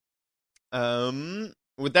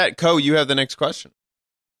 With that, Co, you have the next question.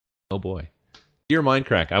 oh boy. Dear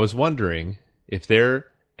Mindcrack, I was wondering if there,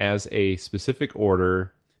 as a specific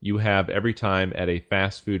order you have every time at a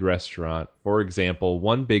fast food restaurant, for example,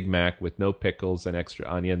 1 Big Mac with no pickles and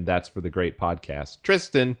extra onion, that's for the great podcast.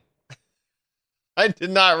 Tristan. I did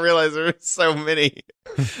not realize there were so many.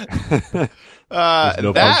 There's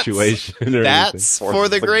no that's- punctuation or That's anything. for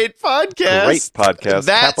the great podcast. Great podcast.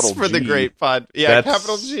 That's capital for the G. great pod. Yeah, That's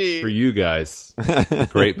capital G. for you guys.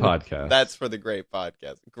 Great podcast. That's for the great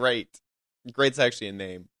podcast. Great. Great's actually a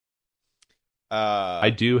name. I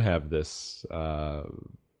do have this.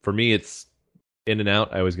 For me, it's In and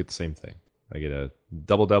Out. I always get the same thing. I get a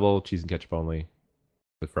double, cheese and ketchup only,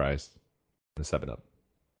 with fries, and a 7-Up.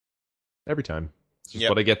 Every time. It's just Yep.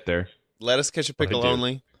 what I get there. lettuce, ketchup, What I pickle do.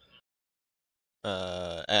 only.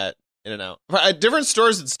 At In-N-Out. At different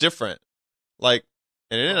stores, it's different. Like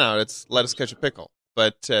at In-N-Out, it's lettuce, ketchup, pickle.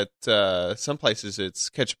 But at some places, it's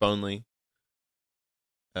ketchup only.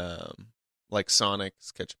 Like Sonic,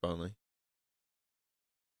 it's ketchup only.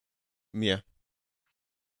 Yeah.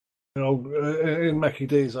 You know, in Mackie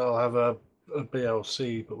D's, I'll have a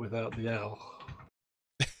BLC, but without the L.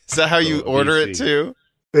 Is that how you Oh, order it BC. too?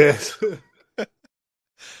 Yes.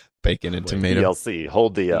 Bacon and Wait, tomato. DLC.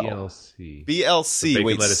 Hold DL. DLC. BLC. Bacon,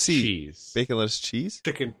 Wait, lettuce, C. cheese. Bacon, lettuce, cheese?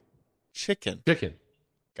 Chicken. Chicken. Chicken.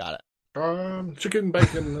 Got it. Chicken,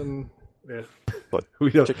 bacon, and yeah.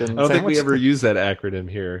 We don't, Chicken I don't think we sandwich? ever use that acronym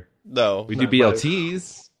here. No. We No, do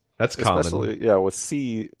BLTs. That's common. Especially, yeah, with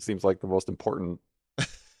C seems like the most important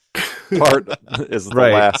part is the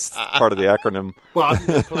Right. last part of the acronym. Well, I'm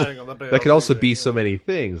just playing on the BLC. That could also be thing, so many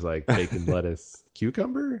things, like bacon, lettuce,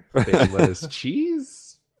 cucumber, bacon, lettuce,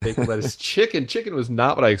 cheese, bacon, lettuce, chicken. Chicken was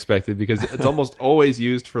not what I expected because it's almost always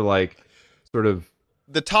used for like sort of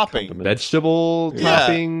The topping. Condiment. Yeah. vegetable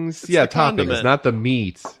toppings. It's Yeah, the toppings, condiment. not the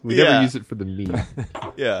meat. We Yeah. never use it for the meat.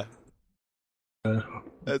 Yeah.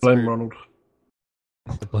 That's Blame weird. Ronald.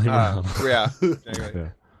 Blame it on- Yeah. Anyway. Yeah.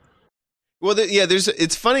 Well,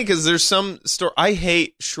 it's funny because there's some store. I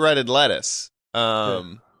hate shredded lettuce. It's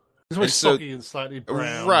always so- soggy and slightly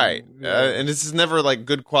brown. Right, Yeah. and this is never like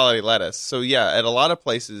good quality lettuce. So yeah, at a lot of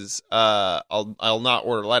places, I'll not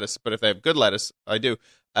order lettuce, but if they have good lettuce, I do.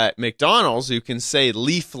 At McDonald's, you can say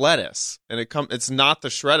leaf lettuce, and it's not the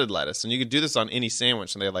shredded lettuce, and you can do this on any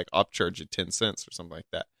sandwich, and they like upcharge you 10 cents or something like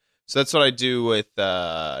that. So that's what I do with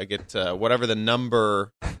I get whatever the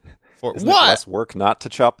number for Isn't it what. less work not to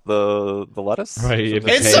chop the lettuce? Right, if Something-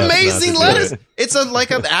 you It's pay us not amazing to do lettuce. it. It's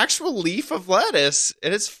like an actual leaf of lettuce,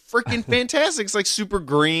 and it's freaking fantastic. It's like super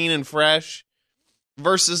green and fresh,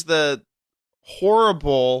 versus the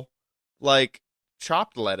horrible like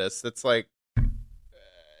chopped lettuce. That's like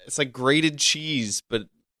it's like grated cheese, but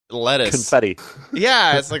lettuce. confetti.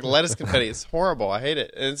 Yeah, it's like lettuce confetti. It's horrible. I hate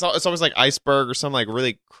it. And it's always like iceberg or some like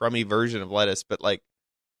really crummy version of lettuce, but like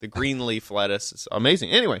the green leaf lettuce is amazing.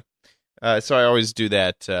 Anyway. So I always do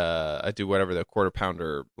that. I do whatever the quarter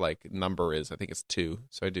pounder like number is. I think it's 2.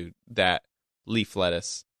 So I do that leaf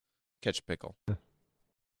lettuce, ketchup pickle.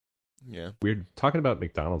 Yeah. Weird. Talking about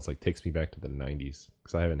McDonald's like takes me back to the 90s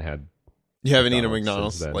because I haven't had You haven't eaten a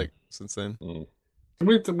McDonald's McDonald's since then. since then? Mm.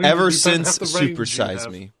 We Ever don't since have the range Super you Size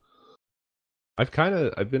have. Me.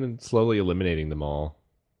 I've been slowly eliminating them all.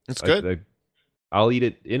 It's good. I'll eat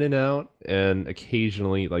it in and out, and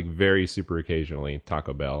occasionally, like very super occasionally,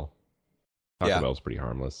 Taco Bell. Taco Bell's pretty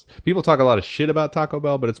harmless. People talk a lot of shit about Taco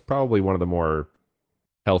Bell, but it's probably one of the more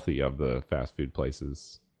healthy of the fast food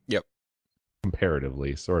places. Yep.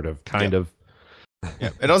 Comparatively, sort of, kind of.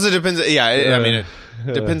 Yeah. It also depends. Yeah, I mean,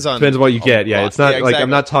 it depends on what you get. Yeah, it's not exactly. like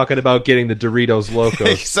I'm not talking about getting the Doritos Locos.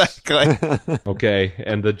 Exactly. Okay,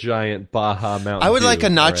 and the giant Baja Mountain. I would Dew, like a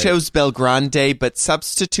nachos right? Bel Grande, but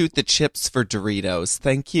substitute the chips for Doritos.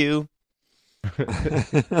 Thank you.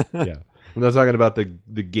 Yeah, I'm not talking about the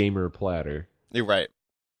gamer platter. You're right.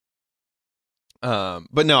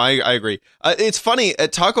 But no, I agree. It's funny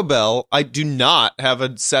at Taco Bell. I do not have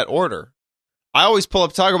a set order. I always pull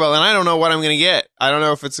up Taco Bell and I don't know what I'm going to get. I don't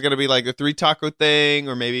know if it's going to be like a 3 taco thing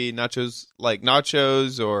or maybe nachos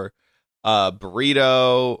or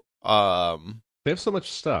burrito. They have so much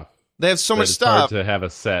stuff. They have so that much it's stuff. hard to have a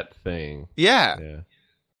set thing. Yeah.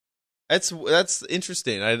 That's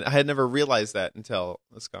interesting. I had never realized that until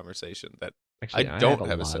this conversation. That Actually, I don't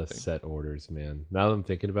have a lot set of thing. set orders, man. Now that I'm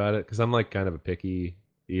thinking about it, because I'm like kind of a picky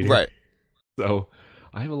eater, Right. So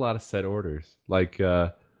I have a lot of set orders. Like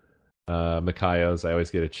Macayo's, I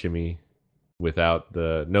always get a chimmy without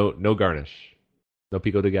the no garnish, no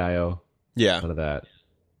pico de gallo, Yeah. none of that.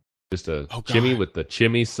 Just a Oh, chimmy God. with the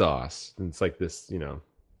chimmy sauce. And it's like this,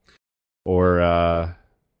 Or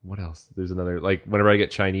what else? There's another, like whenever I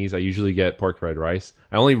get Chinese, I usually get pork fried rice.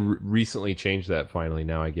 I only recently changed that. Finally,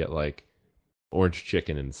 now I get like orange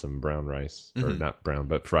chicken and some brown rice, or Mhm. not brown,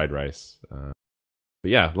 but fried rice. But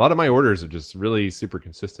yeah, a lot of my orders are just really super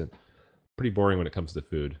consistent. Pretty boring when it comes to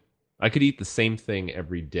food. I could eat the same thing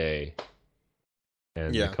every day,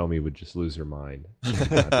 and Yeah. Nakomi would just lose her mind. She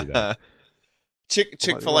would not do that.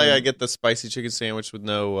 Chick-fil-A, I get the spicy chicken sandwich with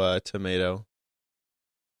no tomato.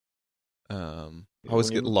 I always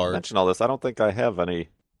When get you large. mention all this, I don't think I have any.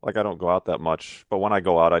 Like, I don't go out that much, but when I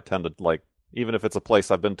go out, I tend to like, even if it's a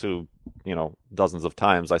place I've been to, dozens of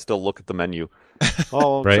times, I still look at the menu.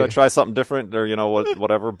 Oh, Right. should I try something different, or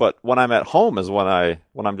whatever. But when I'm at home is when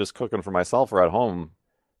I'm just cooking for myself, or at home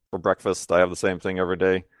for breakfast, I have the same thing every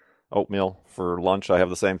day. Oatmeal for lunch, I have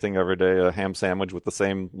the same thing every day. A ham sandwich with the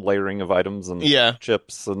same layering of items and Yeah,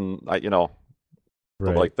 chips, and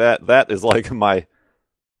Right. like that. That is like my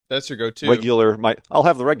that's your go-to. regular. I'll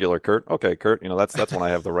have the regular, Kurt. Okay, Kurt. That's when I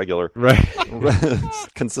have the regular Right.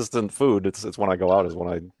 consistent food. It's when I go out is when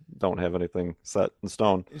I don't have anything set in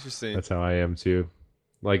stone. Interesting. That's how I am too.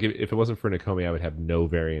 Like if it wasn't for Nakomi, I would have no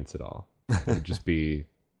variance at all. It would just be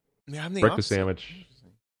Yeah, I'm the breakfast opposite. sandwich.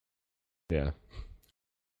 Yeah.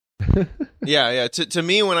 Yeah. To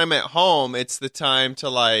me, when I'm at home, it's the time to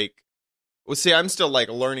I'm still like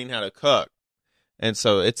learning how to cook, and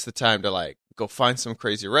so it's the time to like go find some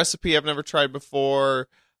crazy recipe I've never tried before,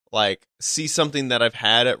 like see something that I've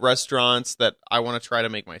had at restaurants that I want to try to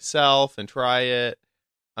make myself and try it.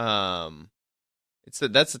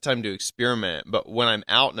 That's the time to experiment. But when I'm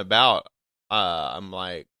out and about, I'm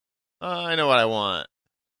like, I know what I want.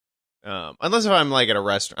 Unless if I'm like at a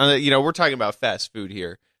restaurant, we're talking about fast food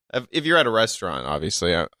here. If you're at a restaurant,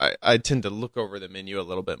 obviously, I tend to look over the menu a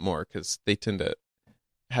little bit more because they tend to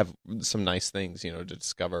have some nice things, to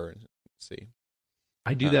discover and see.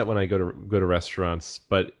 I do that when I go to restaurants,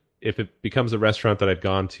 but if it becomes a restaurant that I've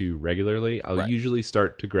gone to regularly, I'll Right. usually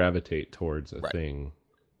start to gravitate towards a Right. thing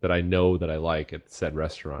that I know that I like at said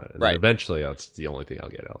restaurant. And Right. then eventually that's the only thing I'll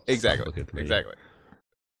get. I'll look at the menu. Exactly.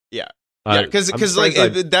 Yeah, I'm because surprised like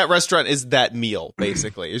that restaurant is that meal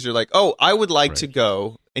basically. Is you're like, oh, I would like to Right.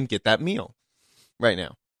 go and get that meal right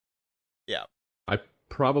now.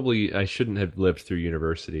 I shouldn't have lived through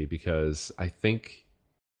university because I think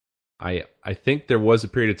there was a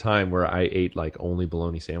period of time where I ate like only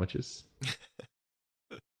bologna sandwiches.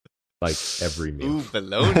 Like every meal. Ooh,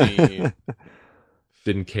 bologna,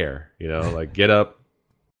 Didn't care, like get up.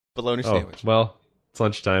 bologna Oh, sandwich. well, it's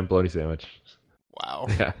lunchtime, bologna sandwich. Wow,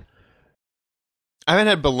 Yeah. I haven't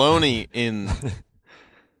had bologna in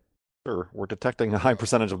Sure, we're detecting a high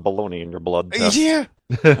percentage of bologna in your blood test. yeah.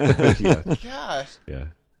 yeah. Gosh, Yeah.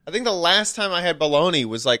 I think the last time I had bologna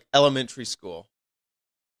was like elementary school.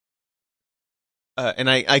 And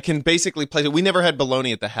I can basically place it. We never had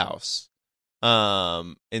bologna at the house.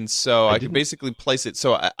 And so I could didn't- basically place it.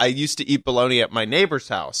 So I used to eat bologna at my neighbor's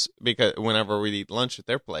house because whenever we'd eat lunch at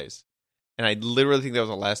their place. And I literally think that was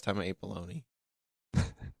the last time I ate bologna.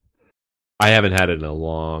 I haven't had it in a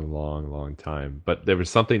long, long, long time. But there was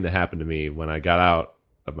something that happened to me when I got out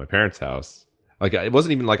of my parents' house. Like it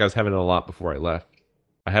wasn't even like I was having it a lot before I left.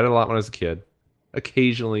 I had it a lot when I was a kid.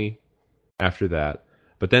 Occasionally after that.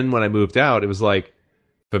 But then when I moved out, it was like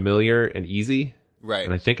familiar and easy. Right.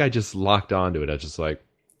 And I think I just locked onto it. I was just like,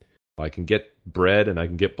 well, I can get bread and I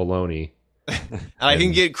can get bologna. I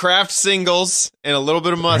can get Kraft singles and a little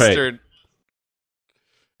bit of mustard.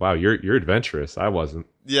 Wow, you're adventurous. I wasn't.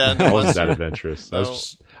 Yeah, I no wasn't that mustard. adventurous. No.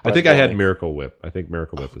 I think I had Miracle Whip. I think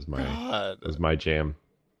Miracle Whip was God. my jam.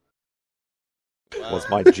 Wow. Was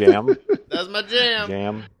my jam. That was my jam.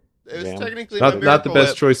 Jam. It was Jam. technically my Not the Miracle best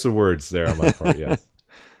Whip. choice of words there on my part, yes.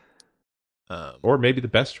 Um, Or maybe the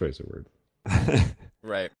best choice of words.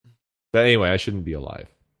 right. But anyway, I shouldn't be alive.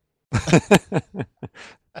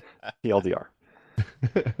 TLDR.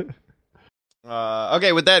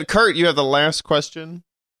 Okay, with that, Kurt, you have the last question.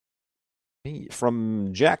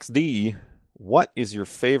 From Jax D, what is your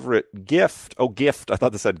favorite gift? Oh, gift. I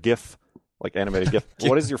thought this said GIF, like animated GIF.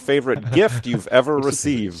 What is your favorite gift you've ever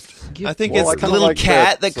received? I think Well, I it's the kinda little like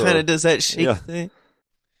cat that, that kind so- of does that shake Yeah. thing.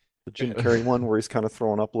 The Jim Carrey one where he's kind of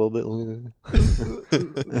throwing up a little bit.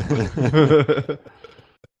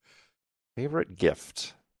 Favorite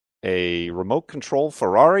gift? A remote control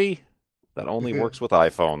Ferrari that only works with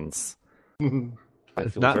iPhones. I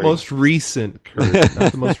feel Not very- most recent, Kurt.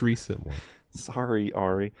 Not the most recent one. Sorry,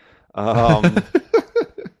 Ari.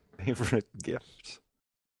 Favorite gift?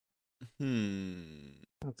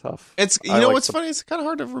 Tough. It's you I know like what's the- funny? It's kind of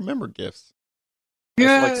hard to remember gifts.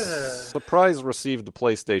 Yeah. Like, surprise received a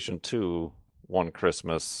PlayStation 2 one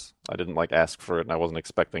Christmas. I didn't ask for it and I wasn't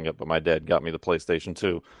expecting it, but my dad got me the PlayStation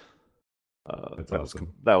 2. That's that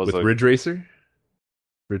awesome. that was With a Ridge Racer?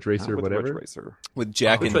 Ridge not Racer, with whatever? Ridge Racer. With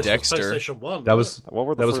Jack and Which was Dexter. PlayStation 1. That was What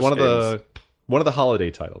were the that was first one of games? the holiday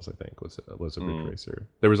titles, I think, was a Ridge Mm. Racer.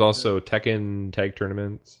 There was also Tekken tag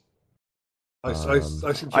tournaments. I seem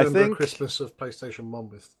to I remember think- a Christmas of PlayStation 1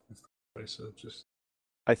 with Racer. Just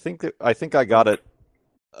I think I got it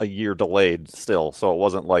a year delayed still, so it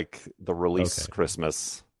wasn't like the release Okay.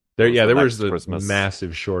 Christmas. There It was yeah, the there next was the Christmas.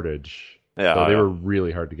 massive shortage. Yeah, So they yeah. were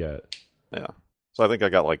really hard to get. Yeah. So I think I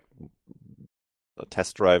got a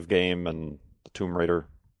test drive game and the Tomb Raider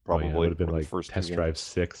probably. Oh, yeah, it would have been were the like first two Test games. Drive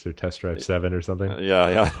 6 or Test Drive 7 or something.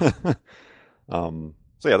 Yeah.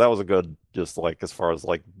 So yeah, that was a good, just as far as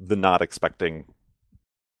the not expecting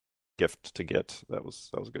gift to get. That was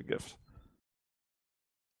a good gift.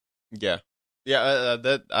 Yeah, yeah.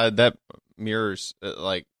 That mirrors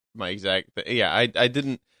my exact. Yeah,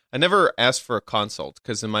 I never asked for a console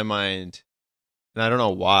because in my mind, and I don't know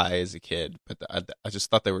why as a kid, but I just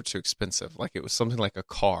thought they were too expensive. Like it was something like a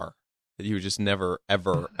car that you would just never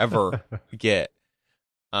ever get.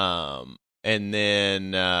 And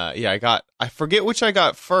then I forget which I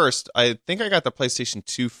got first. I think I got the PlayStation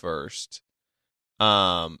 2 first.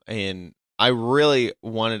 And I really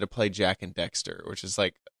wanted to play Jack and Dexter, which is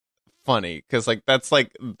funny because that's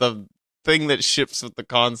the thing that ships with the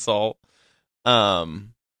console.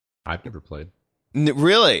 I've never played.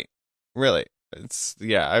 Really. It's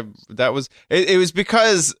it was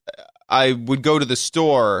because I would go to the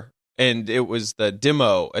store and it was the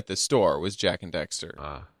demo at the store was Jack and Dexter.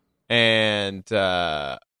 And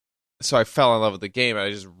so I fell in love with the game and I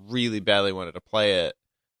just really badly wanted to play it.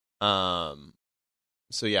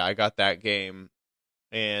 So yeah, I got that game,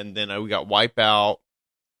 and then we got Wipeout,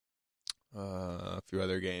 a few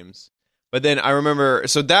other games. But then I remember,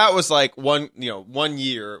 so that was 1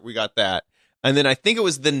 year we got that, and then I think it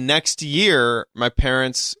was the next year my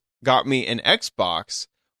parents got me an Xbox,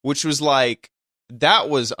 which was that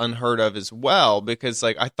was unheard of as well because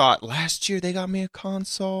I thought last year they got me a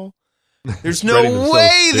console. There's no Spreading themselves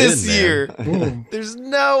way thin, this man. year. There's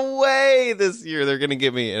no way this year they're gonna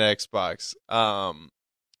give me an Xbox.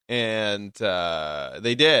 And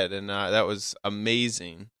they did, and that was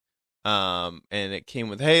amazing. And it came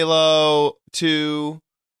with Halo 2,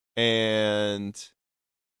 and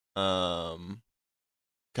I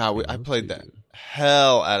played the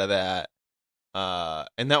hell out of that.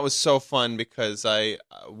 And that was so fun because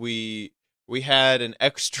we had an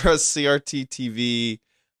extra CRT TV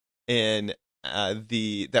in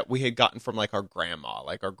that we had gotten from our grandma.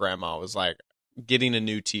 Our grandma was getting a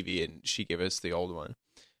new TV and she gave us the old one.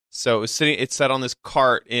 So it sat on this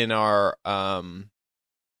cart in our in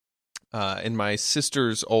my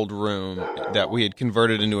sister's old room that we had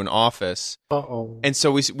converted into an office. And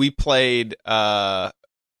so we played Halo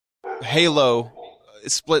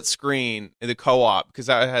split screen in the co-op because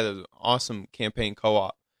I had an awesome campaign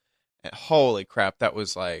co-op. And holy crap, that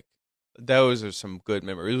was those are some good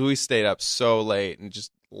memories. We stayed up so late and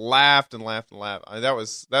just laughed and laughed and laughed. That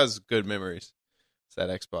was good memories. It's that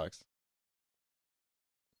Xbox.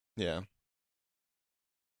 Yeah.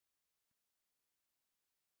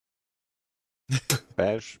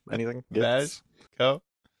 Bash? Anything? Bash? Gifts? Co?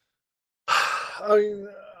 I mean,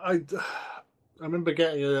 I remember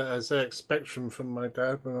getting a ZX Spectrum from my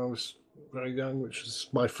dad when I was very young, which was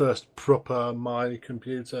my first proper My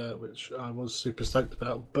computer, which I was super stoked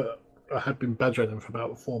about. But I had been badgering him for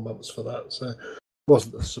about 4 months for that, so it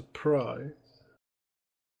wasn't a surprise.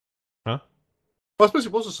 Huh? Well, I suppose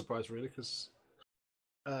it was a surprise, really, because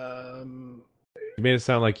You made it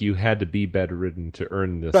sound like you had to be bedridden to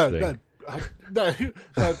earn this no, thing. no,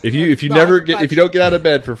 If you don't get out of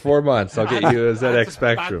bed for 4 months, I'll get you a ZX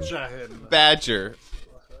Spectrum. Badger.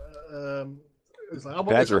 It's like, I want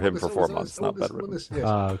Badger this, I want him this, for I 4 want months, this, I want not this, I want bedridden. this, yes.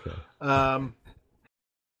 Okay.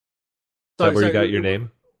 Is So, that where you got your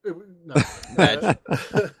name? No. Badger.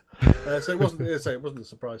 So it wasn't a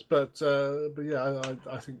surprise, but yeah,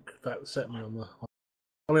 I think that set me on the.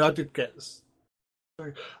 I mean, I did get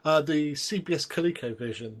the CBS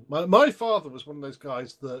ColecoVision. My father was one of those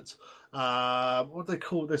guys that what do they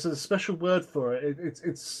call? There's a special word for it.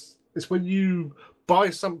 It's when you buy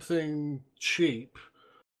something cheap.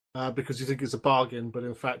 Because you think it's a bargain, but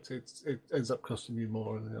in fact it ends up costing you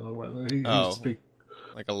more. He used to be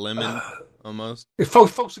like a lemon almost.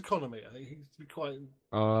 False economy. I think he used to be quite.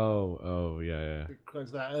 Yeah.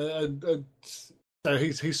 Quite that, and so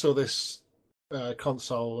he saw this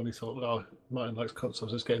console and he thought, well, Martin likes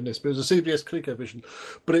consoles, let's get in this. But it was a CBS ColecoVision,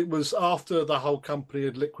 but it was after the whole company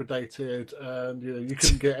had liquidated, and you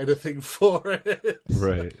couldn't get anything for it.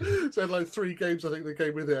 Right. So like 3 games, I think, that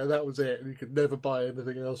came with it, and that was it. And you could never buy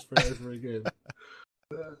anything else for it ever again.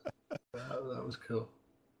 That was cool.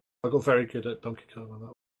 I got very good at Donkey Kong on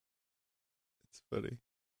that. It's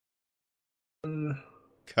funny.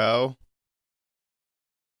 Cow.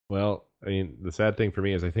 Well, I mean, the sad thing for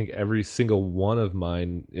me is I think every single one of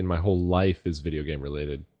mine in my whole life is video game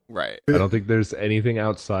related. Right. I don't think there's anything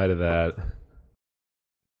outside of that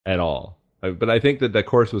at all. But I think that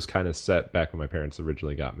course was kind of set back when my parents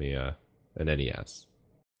originally got me an NES.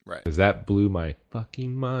 Right. Because that blew my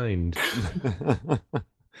fucking mind.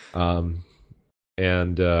 I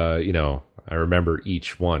remember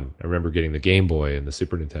each one. I remember getting the Game Boy and the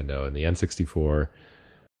Super Nintendo and the N64.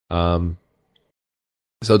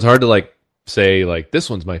 So it's hard to say this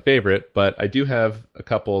one's my favorite, but I do have a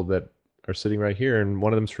couple that are sitting right here, and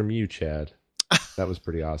one of them's from you, Chad. That was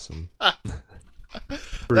pretty awesome. That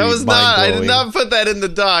was not. I did not put that in the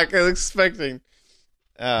doc. I was expecting.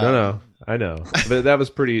 No, I know, but that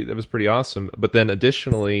was pretty awesome. But then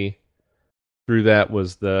additionally, through that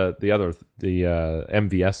was the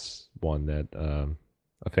MVS one that a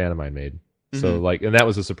fan of mine made. So and that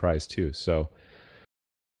was a surprise too. So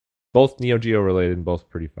both Neo Geo related and both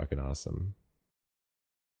pretty fucking awesome.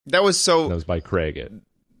 That was so. That was by Craig.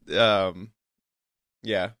 Yeah,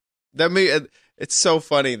 that made it's so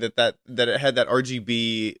funny that it had that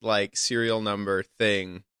RGB serial number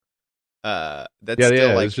thing. That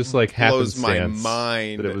still it was just blows my happenstance,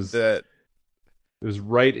 mind. But it was that it was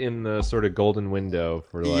right in the sort of golden window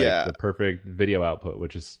for the perfect video output,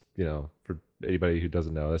 which is for anybody who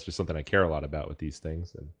doesn't know, that's just something I care a lot about with these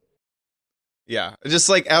things. And yeah, just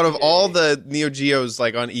out of all the Neo Geos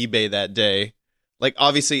on eBay that day,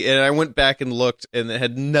 obviously, and I went back and looked, and it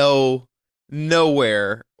had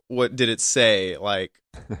nowhere. What did it say?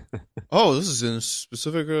 Oh, this is in a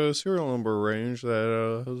specific serial number range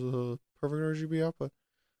that has a perfect RGB output.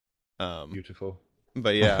 Beautiful.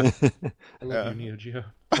 But yeah, I love you, Neo Geo.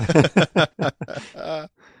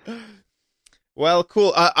 Well,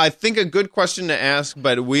 cool. I think a good question to ask,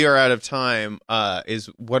 but we are out of time, is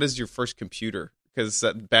what is your first computer? Because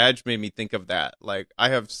that badge made me think of that. I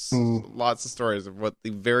have lots of stories of what the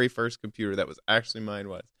very first computer that was actually mine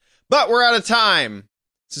was. But we're out of time.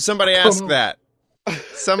 So somebody ask that.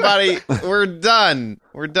 Somebody, we're done.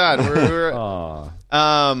 We're done.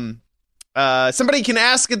 Somebody can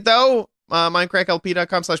ask it, though.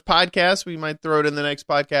 Mindcracklp.com/podcast. We might throw it in the next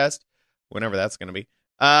podcast, whenever that's going to be.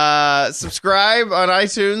 Subscribe on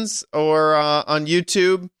iTunes or on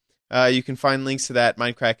YouTube. You can find links to that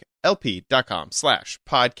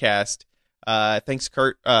mindcracklp.com/podcast. Thanks,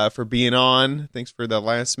 Kurt, for being on. Thanks for the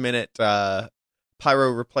last minute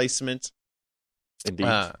pyro replacement.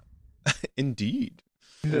 Indeed. Indeed.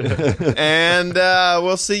 And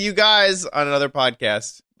we'll see you guys on another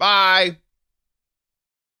podcast. Bye.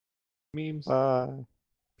 Memes. Bye.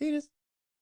 Penis.